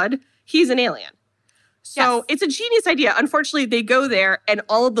other blood, he's an alien. So It's a genius idea. Unfortunately, they go there and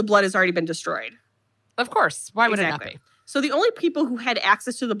all of the blood has already been destroyed. Of course. Why would it not be? So the only people who had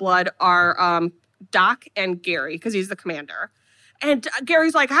access to the blood are Doc and Gary, because he's the commander. And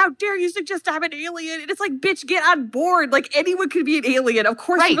Gary's like, how dare you suggest I'm an alien? And it's like, bitch, get on board. Like, anyone could be an alien. Of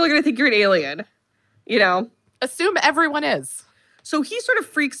course people are going to think you're an alien. You know? Assume everyone is. So he sort of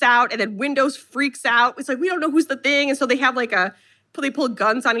freaks out, and then Windows freaks out. It's like, we don't know who's the thing. And so they have like they pull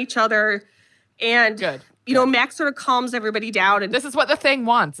guns on each other. And, you know, Mac sort of calms everybody down. And this is what the thing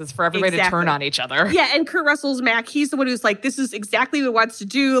wants, is for everybody to turn on each other. Yeah, and Kurt Russell's Mac, he's the one who's like, this is exactly what he wants to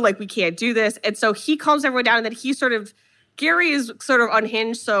do. Like, we can't do this. And so he calms everyone down, and then he sort of, Gary is sort of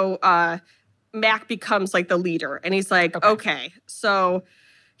unhinged. So Mac becomes like the leader. And he's like, okay, so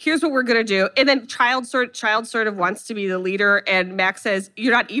here's what we're going to do. And then Child sort of wants to be the leader. And Mac says,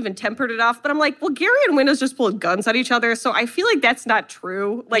 you're not even tempered enough. But I'm like, well, Gary and Windows just pulled guns at each other. So I feel like that's not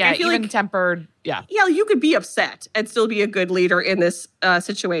true. Like, I feel even like tempered. Yeah. Yeah, you could be upset and still be a good leader in this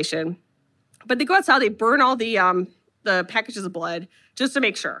situation. But they go outside, they burn all the packages of blood just to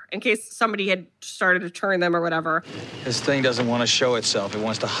make sure, in case somebody had started to turn them or whatever. This thing doesn't want to show itself. It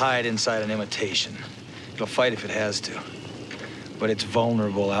wants to hide inside an imitation. It'll fight if it has to. But it's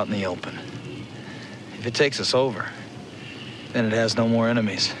vulnerable out in the open. If it takes us over, then it has no more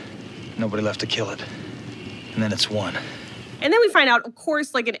enemies. Nobody left to kill it. And then it's won. And then we find out, of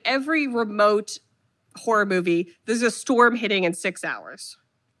course, like in every remote horror movie, there's a storm hitting in 6 hours.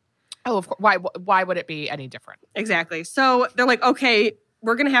 Oh, of course. Why would it be any different? Exactly. So they're like, okay,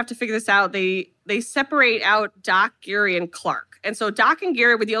 we're going to have to figure this out. They separate out Doc, Gary, and Clark. And so Doc and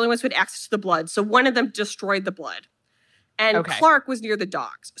Gary were the only ones who had access to the blood. So one of them destroyed the blood. And Clark was near the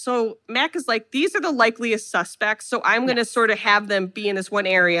dogs. So Mac is like, these are the likeliest suspects. So I'm going to sort of have them be in this one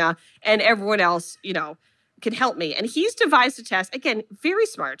area and everyone else, you know, can help me. And he's devised a test. Again, very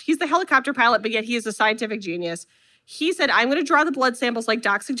smart. He's the helicopter pilot, but yet he is a scientific genius. He said, I'm going to draw the blood samples like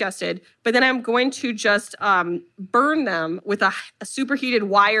Doc suggested, but then I'm going to just burn them with a superheated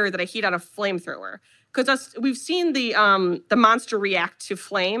wire that I heat on a flamethrower. Because we've seen the monster react to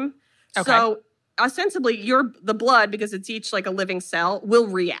flame. Okay. So ostensibly, the blood, because it's each like a living cell, will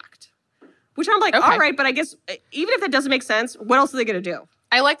react. Which I'm like, all right, but I guess even if that doesn't make sense, what else are they going to do?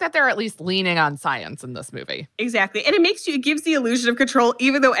 I like that they're at least leaning on science in this movie. Exactly. And it gives the illusion of control,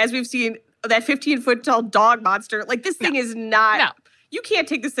 even though, as we've seen, that 15-foot tall dog monster, like this thing is not... No. You can't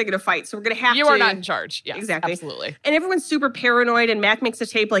take this thing in a fight, so we're going to have to... You are not in charge. Yes, exactly. Absolutely. And everyone's super paranoid, and Mac makes a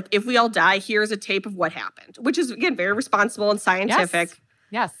tape like, if we all die, here's a tape of what happened, which is, again, very responsible and scientific.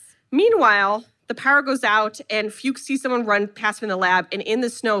 Yes. Meanwhile, the power goes out, and Fuchs sees someone run past him in the lab, and in the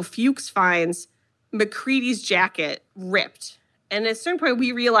snow, Fuchs finds MacReady's jacket ripped. And at a certain point,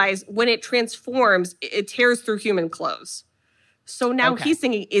 we realize when it transforms, it tears through human clothes. So now he's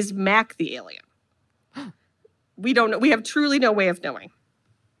thinking, is Mac the alien? We don't know. We have truly no way of knowing.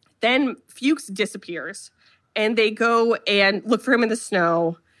 Then Fuchs disappears, and they go and look for him in the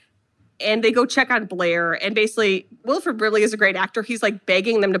snow, and they go check on Blair. And basically, Wilford Brimley is a great actor. He's like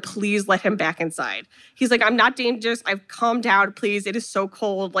begging them to please let him back inside. He's like, I'm not dangerous. I've calmed down. Please. It is so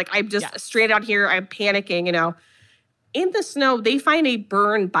cold. Like, I'm just straight out here. I'm panicking, you know. In the snow, they find a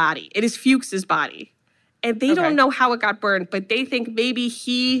burned body. It is Fuchs's body. And they don't know how it got burned, but they think maybe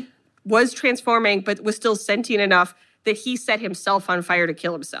he was transforming, but was still sentient enough that he set himself on fire to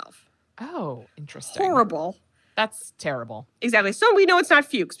kill himself. Oh, interesting. Horrible. That's terrible. Exactly. So we know it's not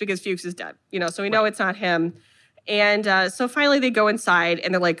Fuchs because Fuchs is dead. You know, so we know it's not him. And so finally they go inside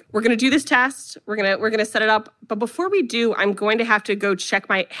and they're like, we're going to do this test. We're going to set it up. But before we do, I'm going to have to go check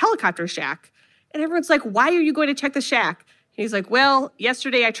my helicopter shack. And everyone's like, why are you going to check the shack? And he's like, well,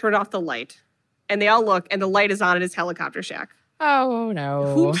 yesterday I turned off the light. And they all look, and the light is on in his helicopter shack. Oh,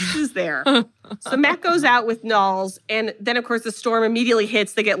 no. Hoops is there. So Mac goes out with Knowles, and then, of course, the storm immediately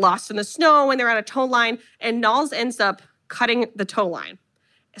hits. They get lost in the snow, and they're on a tow line, and Knowles ends up cutting the tow line.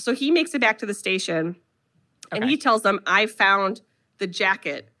 So he makes it back to the station, and he tells them, I found the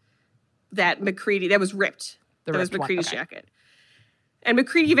jacket that MacReady, that was ripped. That was MacReady's jacket. And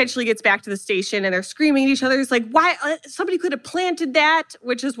MacReady eventually gets back to the station, and they're screaming at each other. It's like, why? Somebody could have planted that,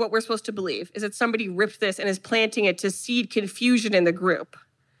 which is what we're supposed to believe, is that somebody ripped this and is planting it to seed confusion in the group.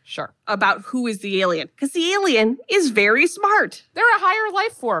 Sure. About who is the alien. Because the alien is very smart. They're a higher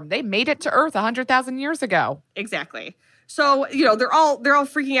life form. They made it to Earth 100,000 years ago. Exactly. So, you know, they're all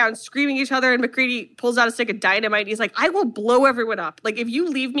freaking out and screaming at each other, and MacReady pulls out a stick of dynamite, and he's like, I will blow everyone up. Like, if you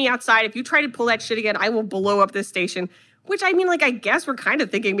leave me outside, if you try to pull that shit again, I will blow up this station. Which, I mean, like, I guess we're kind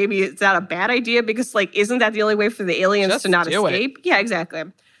of thinking maybe it's not a bad idea because, like, isn't that the only way for the aliens to not escape? Yeah, exactly.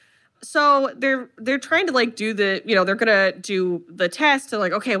 So they're trying to, like, do the, you know, they're going to do the test. And,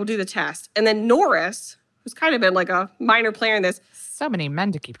 like, okay, we'll do the test. And then Norris, who's kind of been, like, a minor player in this. So many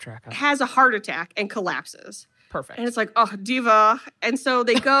men to keep track of. Has a heart attack and collapses. Perfect. And it's like, oh, diva. And so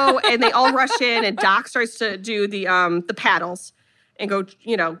they go and they all rush in, and Doc starts to do the paddles and go,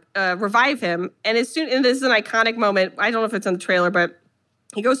 revive him. And and this is an iconic moment. I don't know if it's in the trailer, but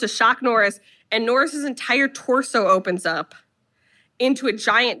he goes to shock Norris, and Norris's entire torso opens up into a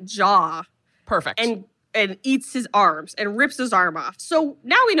giant jaw. Perfect. And eats his arms and rips his arm off. So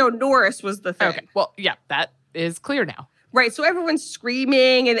now we know Norris was the thing. Okay. Well, yeah, that is clear now. Right. So everyone's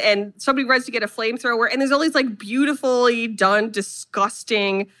screaming and somebody runs to get a flamethrower. And there's all these like beautifully done,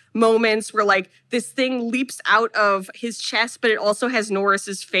 disgusting moments where like this thing leaps out of his chest, but it also has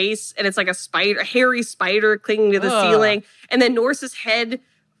Norris's face. And it's like a hairy spider clinging to the ceiling. And then Norris's head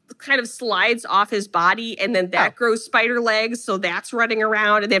kind of slides off his body. And then that grows spider legs. So that's running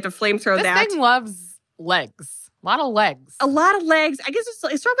around and they have to flamethrower that. This thing loves legs. A lot of legs. A lot of legs. I guess it's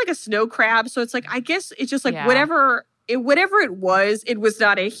sort of like a snow crab. So it's like, I guess it's just like whatever it was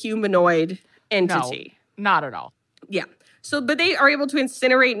not a humanoid entity. No, not at all. Yeah. So, but they are able to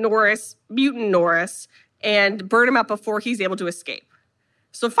incinerate Norris, mutant Norris, and burn him up before he's able to escape.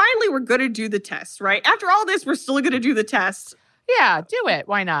 So finally, we're going to do the test, right? After all this, we're still going to do the test. Yeah, do it.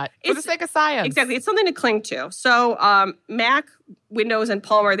 Why not? For the sake of science. Exactly. It's something to cling to. So Mac, Windows, and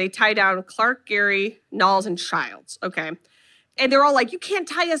Palmer, they tie down Clark, Gary, Knowles, and Childs. Okay. And they're all like, you can't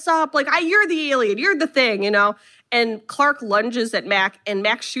tie us up. Like, you're the alien. You're the thing, And Clark lunges at Mac, and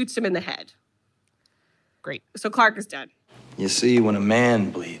Mac shoots him in the head. Great. So Clark is dead. You see, when a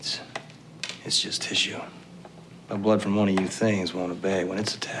man bleeds, it's just tissue. The blood from one of you things won't obey when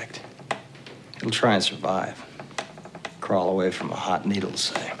it's attacked. It'll try and survive. Crawl away from a hot needle,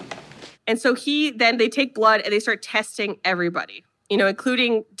 say. And so they take blood and they start testing everybody,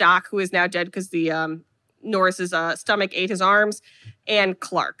 including Doc, who is now dead because the Norris's stomach ate his arms, and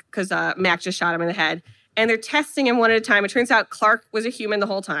Clark, because Mac just shot him in the head. And they're testing him one at a time. It turns out Clark was a human the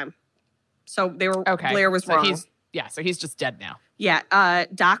whole time. So Blair was wrong. So he's just dead now. Yeah,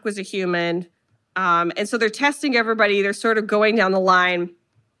 Doc was a human. And so they're testing everybody. They're sort of going down the line.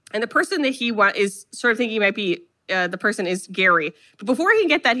 And the person that he is sort of thinking might be the person is Gary. But before he can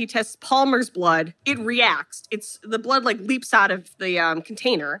get that, he tests Palmer's blood. It reacts. The blood like leaps out of the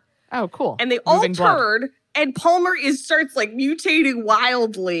container. Oh, cool. And they all turn, and Palmer starts like mutating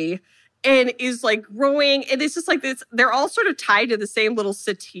wildly and is like growing. And it's just like this. They're all sort of tied to the same little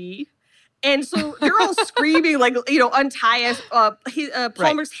settee. And so they're all screaming, like, untie us.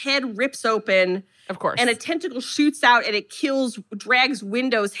 Palmer's head rips open. Of course. And a tentacle shoots out and it drags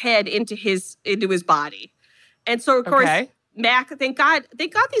Window's head into his body. And so, of course, Mac, thank God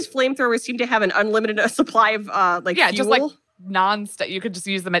these flamethrowers seem to have an unlimited supply of fuel. Just like non-stop. You could just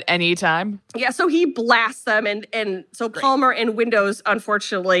use them at any time. Yeah, so he blasts them. And so Great. Palmer and Windows,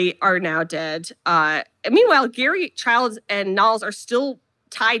 unfortunately, are now dead. Meanwhile, Gary, Childs, and Knowles are still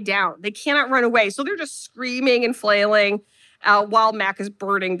tied down. They cannot run away. So they're just screaming and flailing while Mac is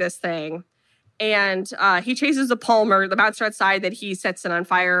burning this thing. And he chases the Palmer, the monster outside that he sets it on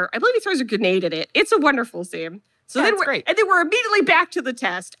fire. I believe he throws a grenade at it. It's a wonderful scene. So then we're immediately back to the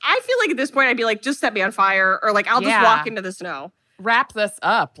test. I feel like at this point I'd be like, just set me on fire, or like I'll just walk into the snow. Wrap this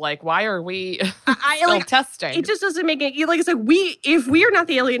up. Like, why are we still testing? It just doesn't make it. It's like if we are not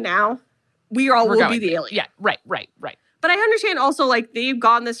the alien now, we all will be the alien. Yeah, right. But I understand also, like, they've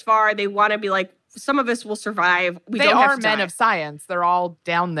gone this far. They want to be like, some of us will survive. They are men of science. They're all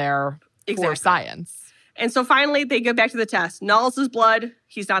down there for science. And so finally, they go back to the test. Knowles' blood,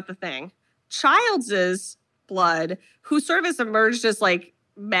 he's not the thing. Childs' blood, who sort of has emerged as, like,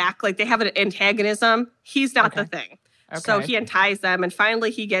 Mac, like, they have an antagonism. He's not the thing. Okay. So he unties them, and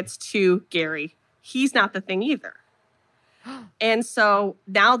finally he gets to Gary. He's not the thing either. And so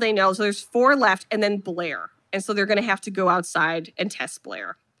now they know. So there's 4 left, and then Blair. And so they're going to have to go outside and test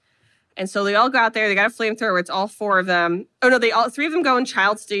Blair. And so they all go out there. They got a flamethrower. It's all 4 of them. Oh, no, 3 of them go and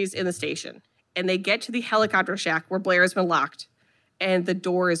Child stays in the station. And they get to the helicopter shack where Blair has been locked. And the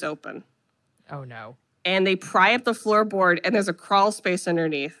door is open. Oh, no. And they pry up the floorboard, and there's a crawl space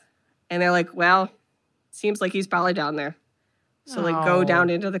underneath. And they're like, well, seems like he's probably down there. So they go down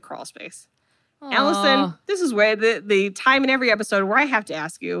into the crawl space. Allison, this is where the time in every episode where I have to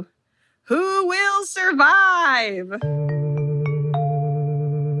ask you, who will survive?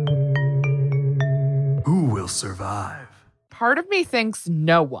 Who will survive? Part of me thinks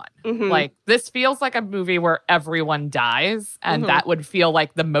no one. Mm-hmm. Like, this feels like a movie where everyone dies, and that would feel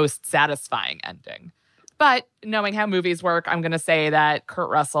like the most satisfying ending. But knowing how movies work, I'm going to say that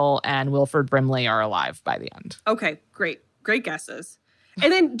Kurt Russell and Wilford Brimley are alive by the end. Okay, great. Great guesses.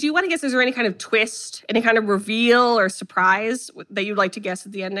 And then, do you want to guess, is there any kind of twist, any kind of reveal or surprise that you'd like to guess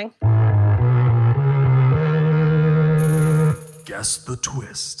at the ending? Guess the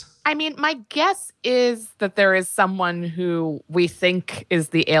twist. I mean, my guess is that there is someone who we think is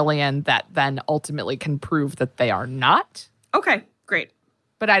the alien that then ultimately can prove that they are not. Okay, great.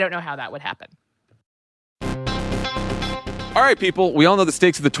 But I don't know how that would happen. All right, people, we all know the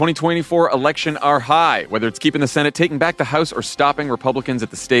stakes of the 2024 election are high, whether it's keeping the Senate, taking back the House, or stopping Republicans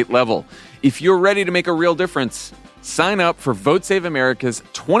at the state level. If you're ready to make a real difference, sign up for Vote Save America's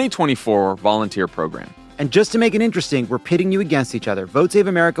 2024 volunteer program. And just to make it interesting, we're pitting you against each other. Vote Save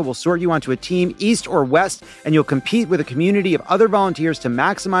America will sort you onto a team, east or west, and you'll compete with a community of other volunteers to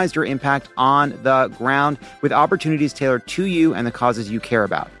maximize your impact on the ground with opportunities tailored to you and the causes you care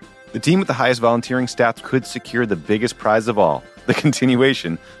about. The team with the highest volunteering stats could secure the biggest prize of all, the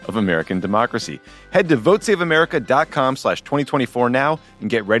continuation of American democracy. Head to votesaveamerica.com/2024 now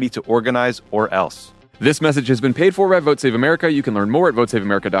and get ready to organize or else. This message has been paid for by Vote Save America. You can learn more at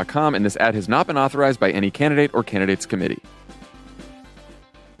votesaveamerica.com, and this ad has not been authorized by any candidate or candidates committee.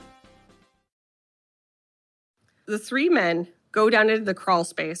 The three men go down into the crawl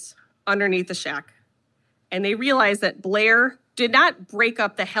space underneath the shack, and they realize that Blair did not break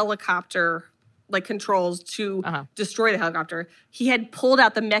up the helicopter controls to destroy the helicopter. He had pulled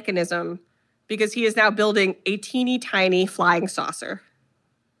out the mechanism because he is now building a teeny tiny flying saucer.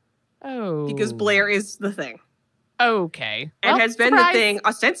 Oh. Because Blair is the thing. Okay. And has been the thing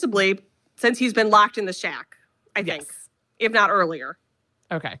ostensibly since he's been locked in the shack, I think, if not earlier.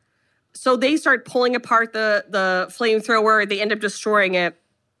 Okay. So they start pulling apart the flamethrower. They end up destroying it.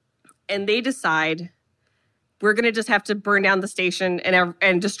 And they decide, we're going to just have to burn down the station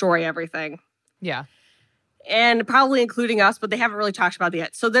and destroy everything. Yeah. And probably including us, but they haven't really talked about it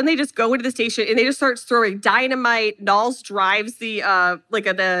yet. So then they just go into the station and they just start throwing dynamite. Knowles drives the, what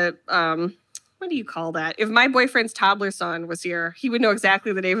do you call that? If my boyfriend's toddler son was here, he would know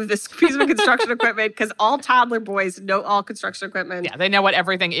exactly the name of this piece of construction equipment because all toddler boys know all construction equipment. Yeah, they know what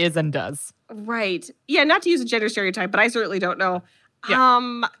everything is and does. Right. Yeah, not to use a gender stereotype, but I certainly don't know.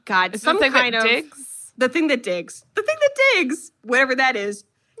 Yeah. God, it's some the thing kind that of... digs? The thing that digs. The thing that digs, whatever that is.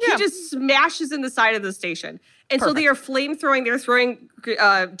 He just smashes in the side of the station. And so they are flame-throwing. They're throwing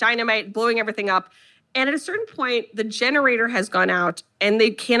dynamite, blowing everything up. And at a certain point, the generator has gone out, and they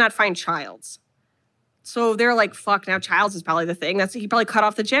cannot find Childs. So they're like, fuck, now Childs is probably the thing. He probably cut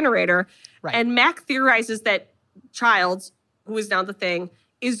off the generator. Right. And Mac theorizes that Childs, who is now the thing,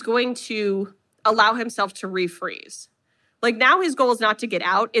 is going to allow himself to refreeze. Now his goal is not to get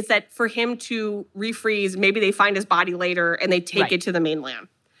out. It's that for him to refreeze, maybe they find his body later, and they take it to the mainland.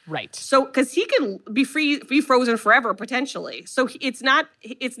 Right. So, because he can be frozen forever, potentially. So it's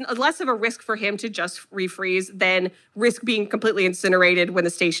less of a risk for him to just refreeze than risk being completely incinerated when the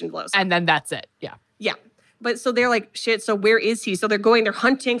station blows up. And then that's it. Yeah. Yeah. But so they're like, shit, so where is he? So they're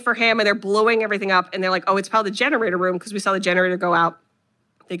hunting for him, and they're blowing everything up. And they're like, oh, it's probably the generator room because we saw the generator go out.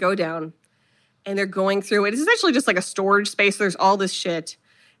 They go down, and they're going through it. It's essentially just like a storage space. There's all this shit.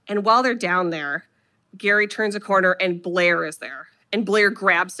 And while they're down there, Gary turns a corner, and Blair is there. And Blair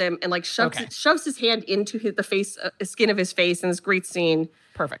grabs him and shoves his hand into the skin of his face in this great scene.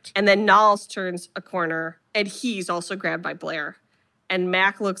 Perfect. And then Knowles turns a corner and he's also grabbed by Blair. And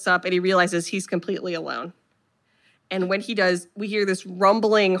Mac looks up and he realizes he's completely alone. And when he does, we hear this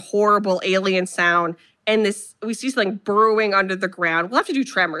rumbling, horrible alien sound. And we see something burrowing under the ground. We'll have to do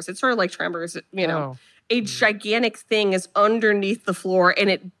Tremors. It's sort of like Tremors, you know. A gigantic thing is underneath the floor and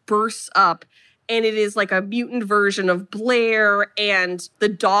it bursts up. And it is like a mutant version of Blair, and the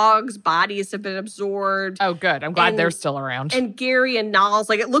dogs' bodies have been absorbed. Oh, good. I'm glad they're still around. And Gary and Knowles,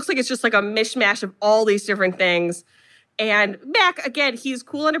 it looks like it's just like a mishmash of all these different things. And Mac, again, he's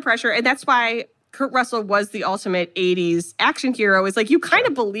cool under pressure. And that's why Kurt Russell was the ultimate 80s action hero. Is you kind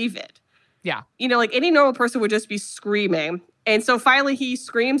of believe it. Yeah. Any normal person would just be screaming. And so finally he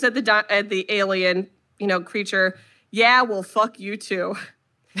screams at the alien, creature, yeah, well, fuck you too.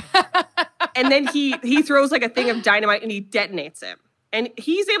 And then he throws a thing of dynamite and he detonates it. And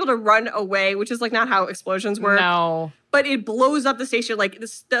he's able to run away, which is not how explosions work. No. But it blows up the station.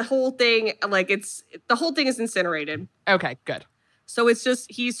 The whole thing, the whole thing is incinerated. Okay, good. So it's just,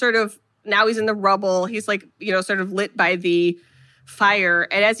 now he's in the rubble. He's sort of lit by the fire.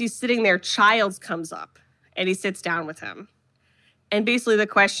 And as he's sitting there, Childs comes up and he sits down with him. And basically the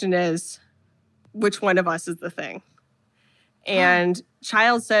question is, which one of us is the thing? And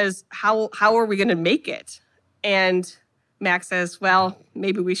Childs says, how are we going to make it? And Mac says, well,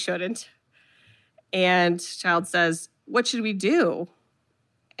 maybe we shouldn't. And Childs says, what should we do?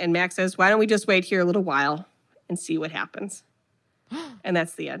 And Mac says, why don't we just wait here a little while and see what happens? And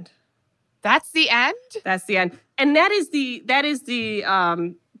that's the end. That's the end? That's the end. And that is the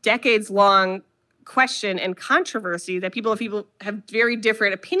decades-long question and controversy that people have very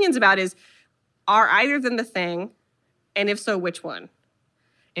different opinions about is, are either of them the thing? And if so, which one?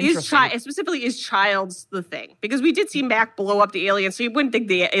 Specifically, is Childs the thing? Because we did see Mac blow up the alien, so you wouldn't think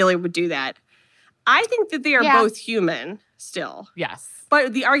the alien would do that. I think that they are both human still. Yes.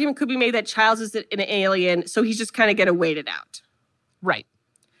 But the argument could be made that Childs is an alien, so he's just kind of going to wait it out. Right.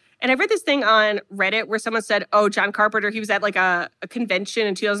 And I read this thing on Reddit where someone said, John Carpenter, he was at like a convention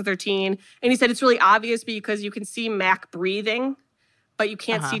in 2013, and he said it's really obvious because you can see Mac breathing, but you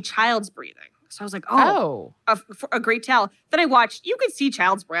can't see Childs breathing. So I was like, a great tell. Then I watched, you could see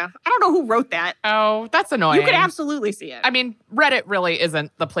Child's breath. I don't know who wrote that. Oh, that's annoying. You could absolutely see it. I mean, Reddit really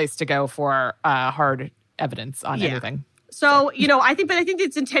isn't the place to go for hard evidence on anything. So, I think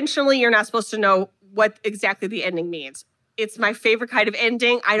it's intentionally you're not supposed to know what exactly the ending means. It's my favorite kind of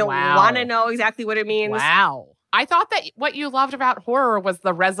ending. I don't want to know exactly what it means. Wow. I thought that what you loved about horror was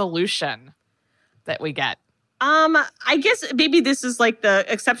the resolution that we get. I guess maybe this is like the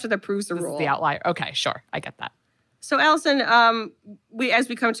exception that proves the rule. The outlier. Okay, sure. I get that. So, Allison, as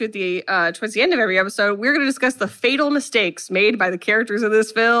we come to the towards the end of every episode, we're going to discuss the fatal mistakes made by the characters of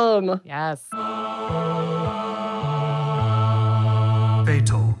this film. Yes.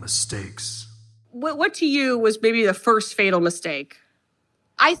 Fatal mistakes. What to you was maybe the first fatal mistake?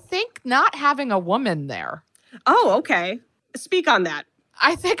 I think not having a woman there. Oh, okay. Speak on that.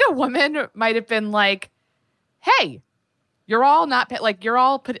 I think a woman might have been like, hey, you're all not like you're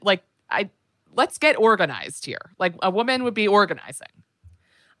all put like let's get organized here. Like a woman would be organizing.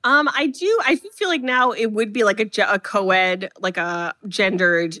 I do feel like now it would be like a co-ed, like a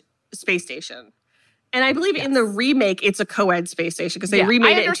gendered space station. And I believe in the remake, it's a co-ed space station because they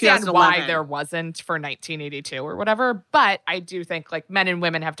remade it in 2011. I understand why there wasn't for 1982 or whatever, but I do think like men and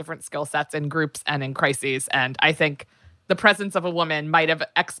women have different skill sets in groups and in crises, and I think the presence of a woman might have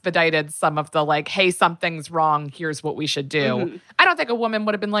expedited some of the like, hey, something's wrong, here's what we should do. Mm-hmm. I don't think a woman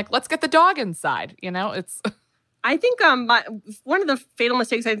would have been like, let's get the dog inside. It's... I think one of the fatal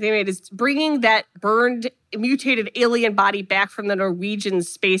mistakes I think they made is bringing that burned, mutated alien body back from the Norwegian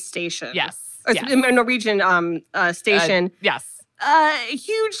space station. Yes. Norwegian station. Yes.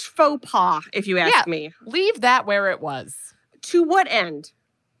 Huge faux pas, if you ask me. Leave that where it was. To what end?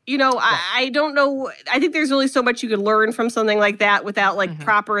 I don't know. I think there's only so much you could learn from something like that without like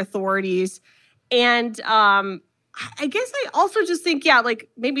proper authorities. And I guess I also just think,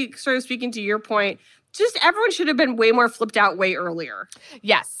 like maybe sort of speaking to your point, just everyone should have been way more flipped out way earlier.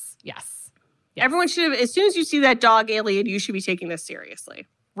 Yes. Everyone should have, as soon as you see that dog alien, you should be taking this seriously.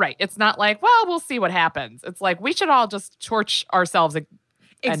 Right. It's not like, well, we'll see what happens. It's like, we should all just torch ourselves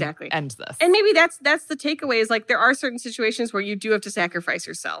exactly. And end this. And maybe that's the takeaway is like there are certain situations where you do have to sacrifice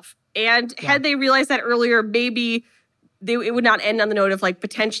yourself. And had they realized that earlier, maybe it would not end on the note of like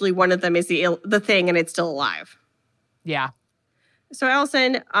potentially one of them is the thing and it's still alive. Yeah. So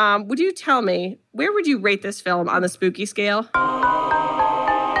Allison, would you tell me, where would you rate this film on the spooky scale?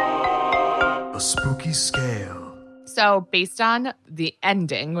 A spooky scale. So based on the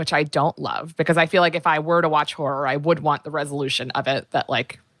ending, which I don't love, because I feel like if I were to watch horror, I would want the resolution of it that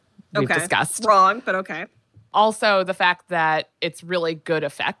like we've discussed. Wrong, but okay. Also, the fact that it's really good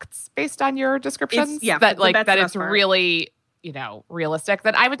effects based on your descriptions. That it's really, realistic.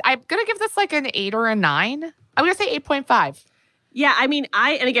 That I'm gonna give this like an 8 or a 9. I'm gonna say 8.5. Yeah, I mean,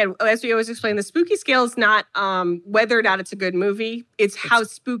 and again, as we always explain, the spooky scale is not whether or not it's a good movie. It's how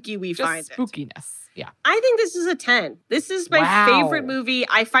spooky we find it. Spookiness. Yeah. I think this is a 10. This is my favorite movie.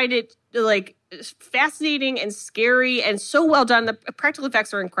 I find it like fascinating and scary and so well done. The practical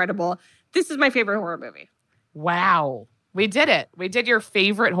effects are incredible. This is my favorite horror movie. Wow. We did it. We did your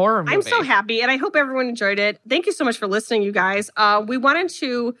favorite horror movie. I'm so happy, and I hope everyone enjoyed it. Thank you so much for listening, you guys. We wanted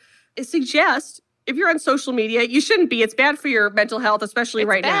to suggest, if you're on social media, you shouldn't be. It's bad for your mental health, especially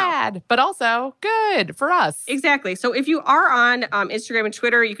right now. It's bad, but also good for us. Exactly. So if you are on Instagram and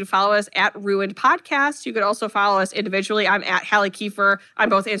Twitter, you can follow us at Ruined Podcast. You could also follow us individually. I'm at Hallie Kiefer on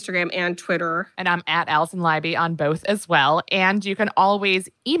both Instagram and Twitter. And I'm at Allison Leiby on both as well. And you can always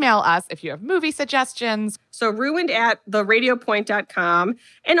email us if you have movie suggestions. So ruined@theradiopoint.com.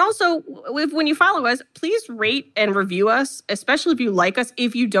 And also, when you follow us, please rate and review us, especially if you like us.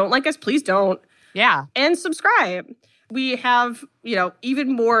 If you don't like us, please don't. Yeah. And subscribe. We have,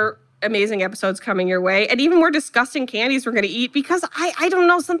 even more amazing episodes coming your way and even more disgusting candies we're going to eat because I don't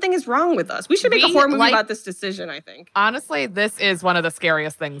know, something is wrong with us. We should make a horror movie about this decision, I think. Honestly, this is one of the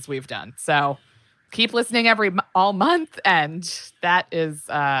scariest things we've done. So keep listening all month, and that is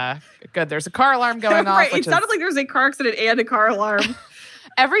good. There's a car alarm going off. Right. It sounded like there was a car accident and a car alarm.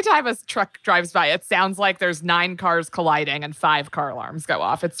 Every time a truck drives by, it sounds like there's 9 cars colliding and 5 car alarms go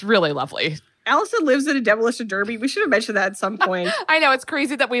off. It's really lovely. Allison lives in a demolition derby. We should have mentioned that at some point. I know. It's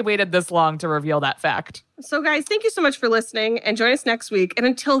crazy that we waited this long to reveal that fact. So, guys, thank you so much for listening, and join us next week. And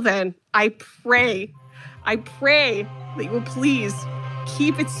until then, I pray that you will please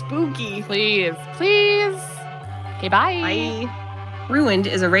keep it spooky. Please. Okay, bye. Bye. Ruined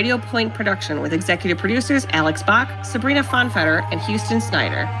is a Radio Point production with executive producers Alex Bach, Sabrina Fonfetter, and Houston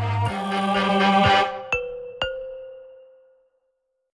Snyder.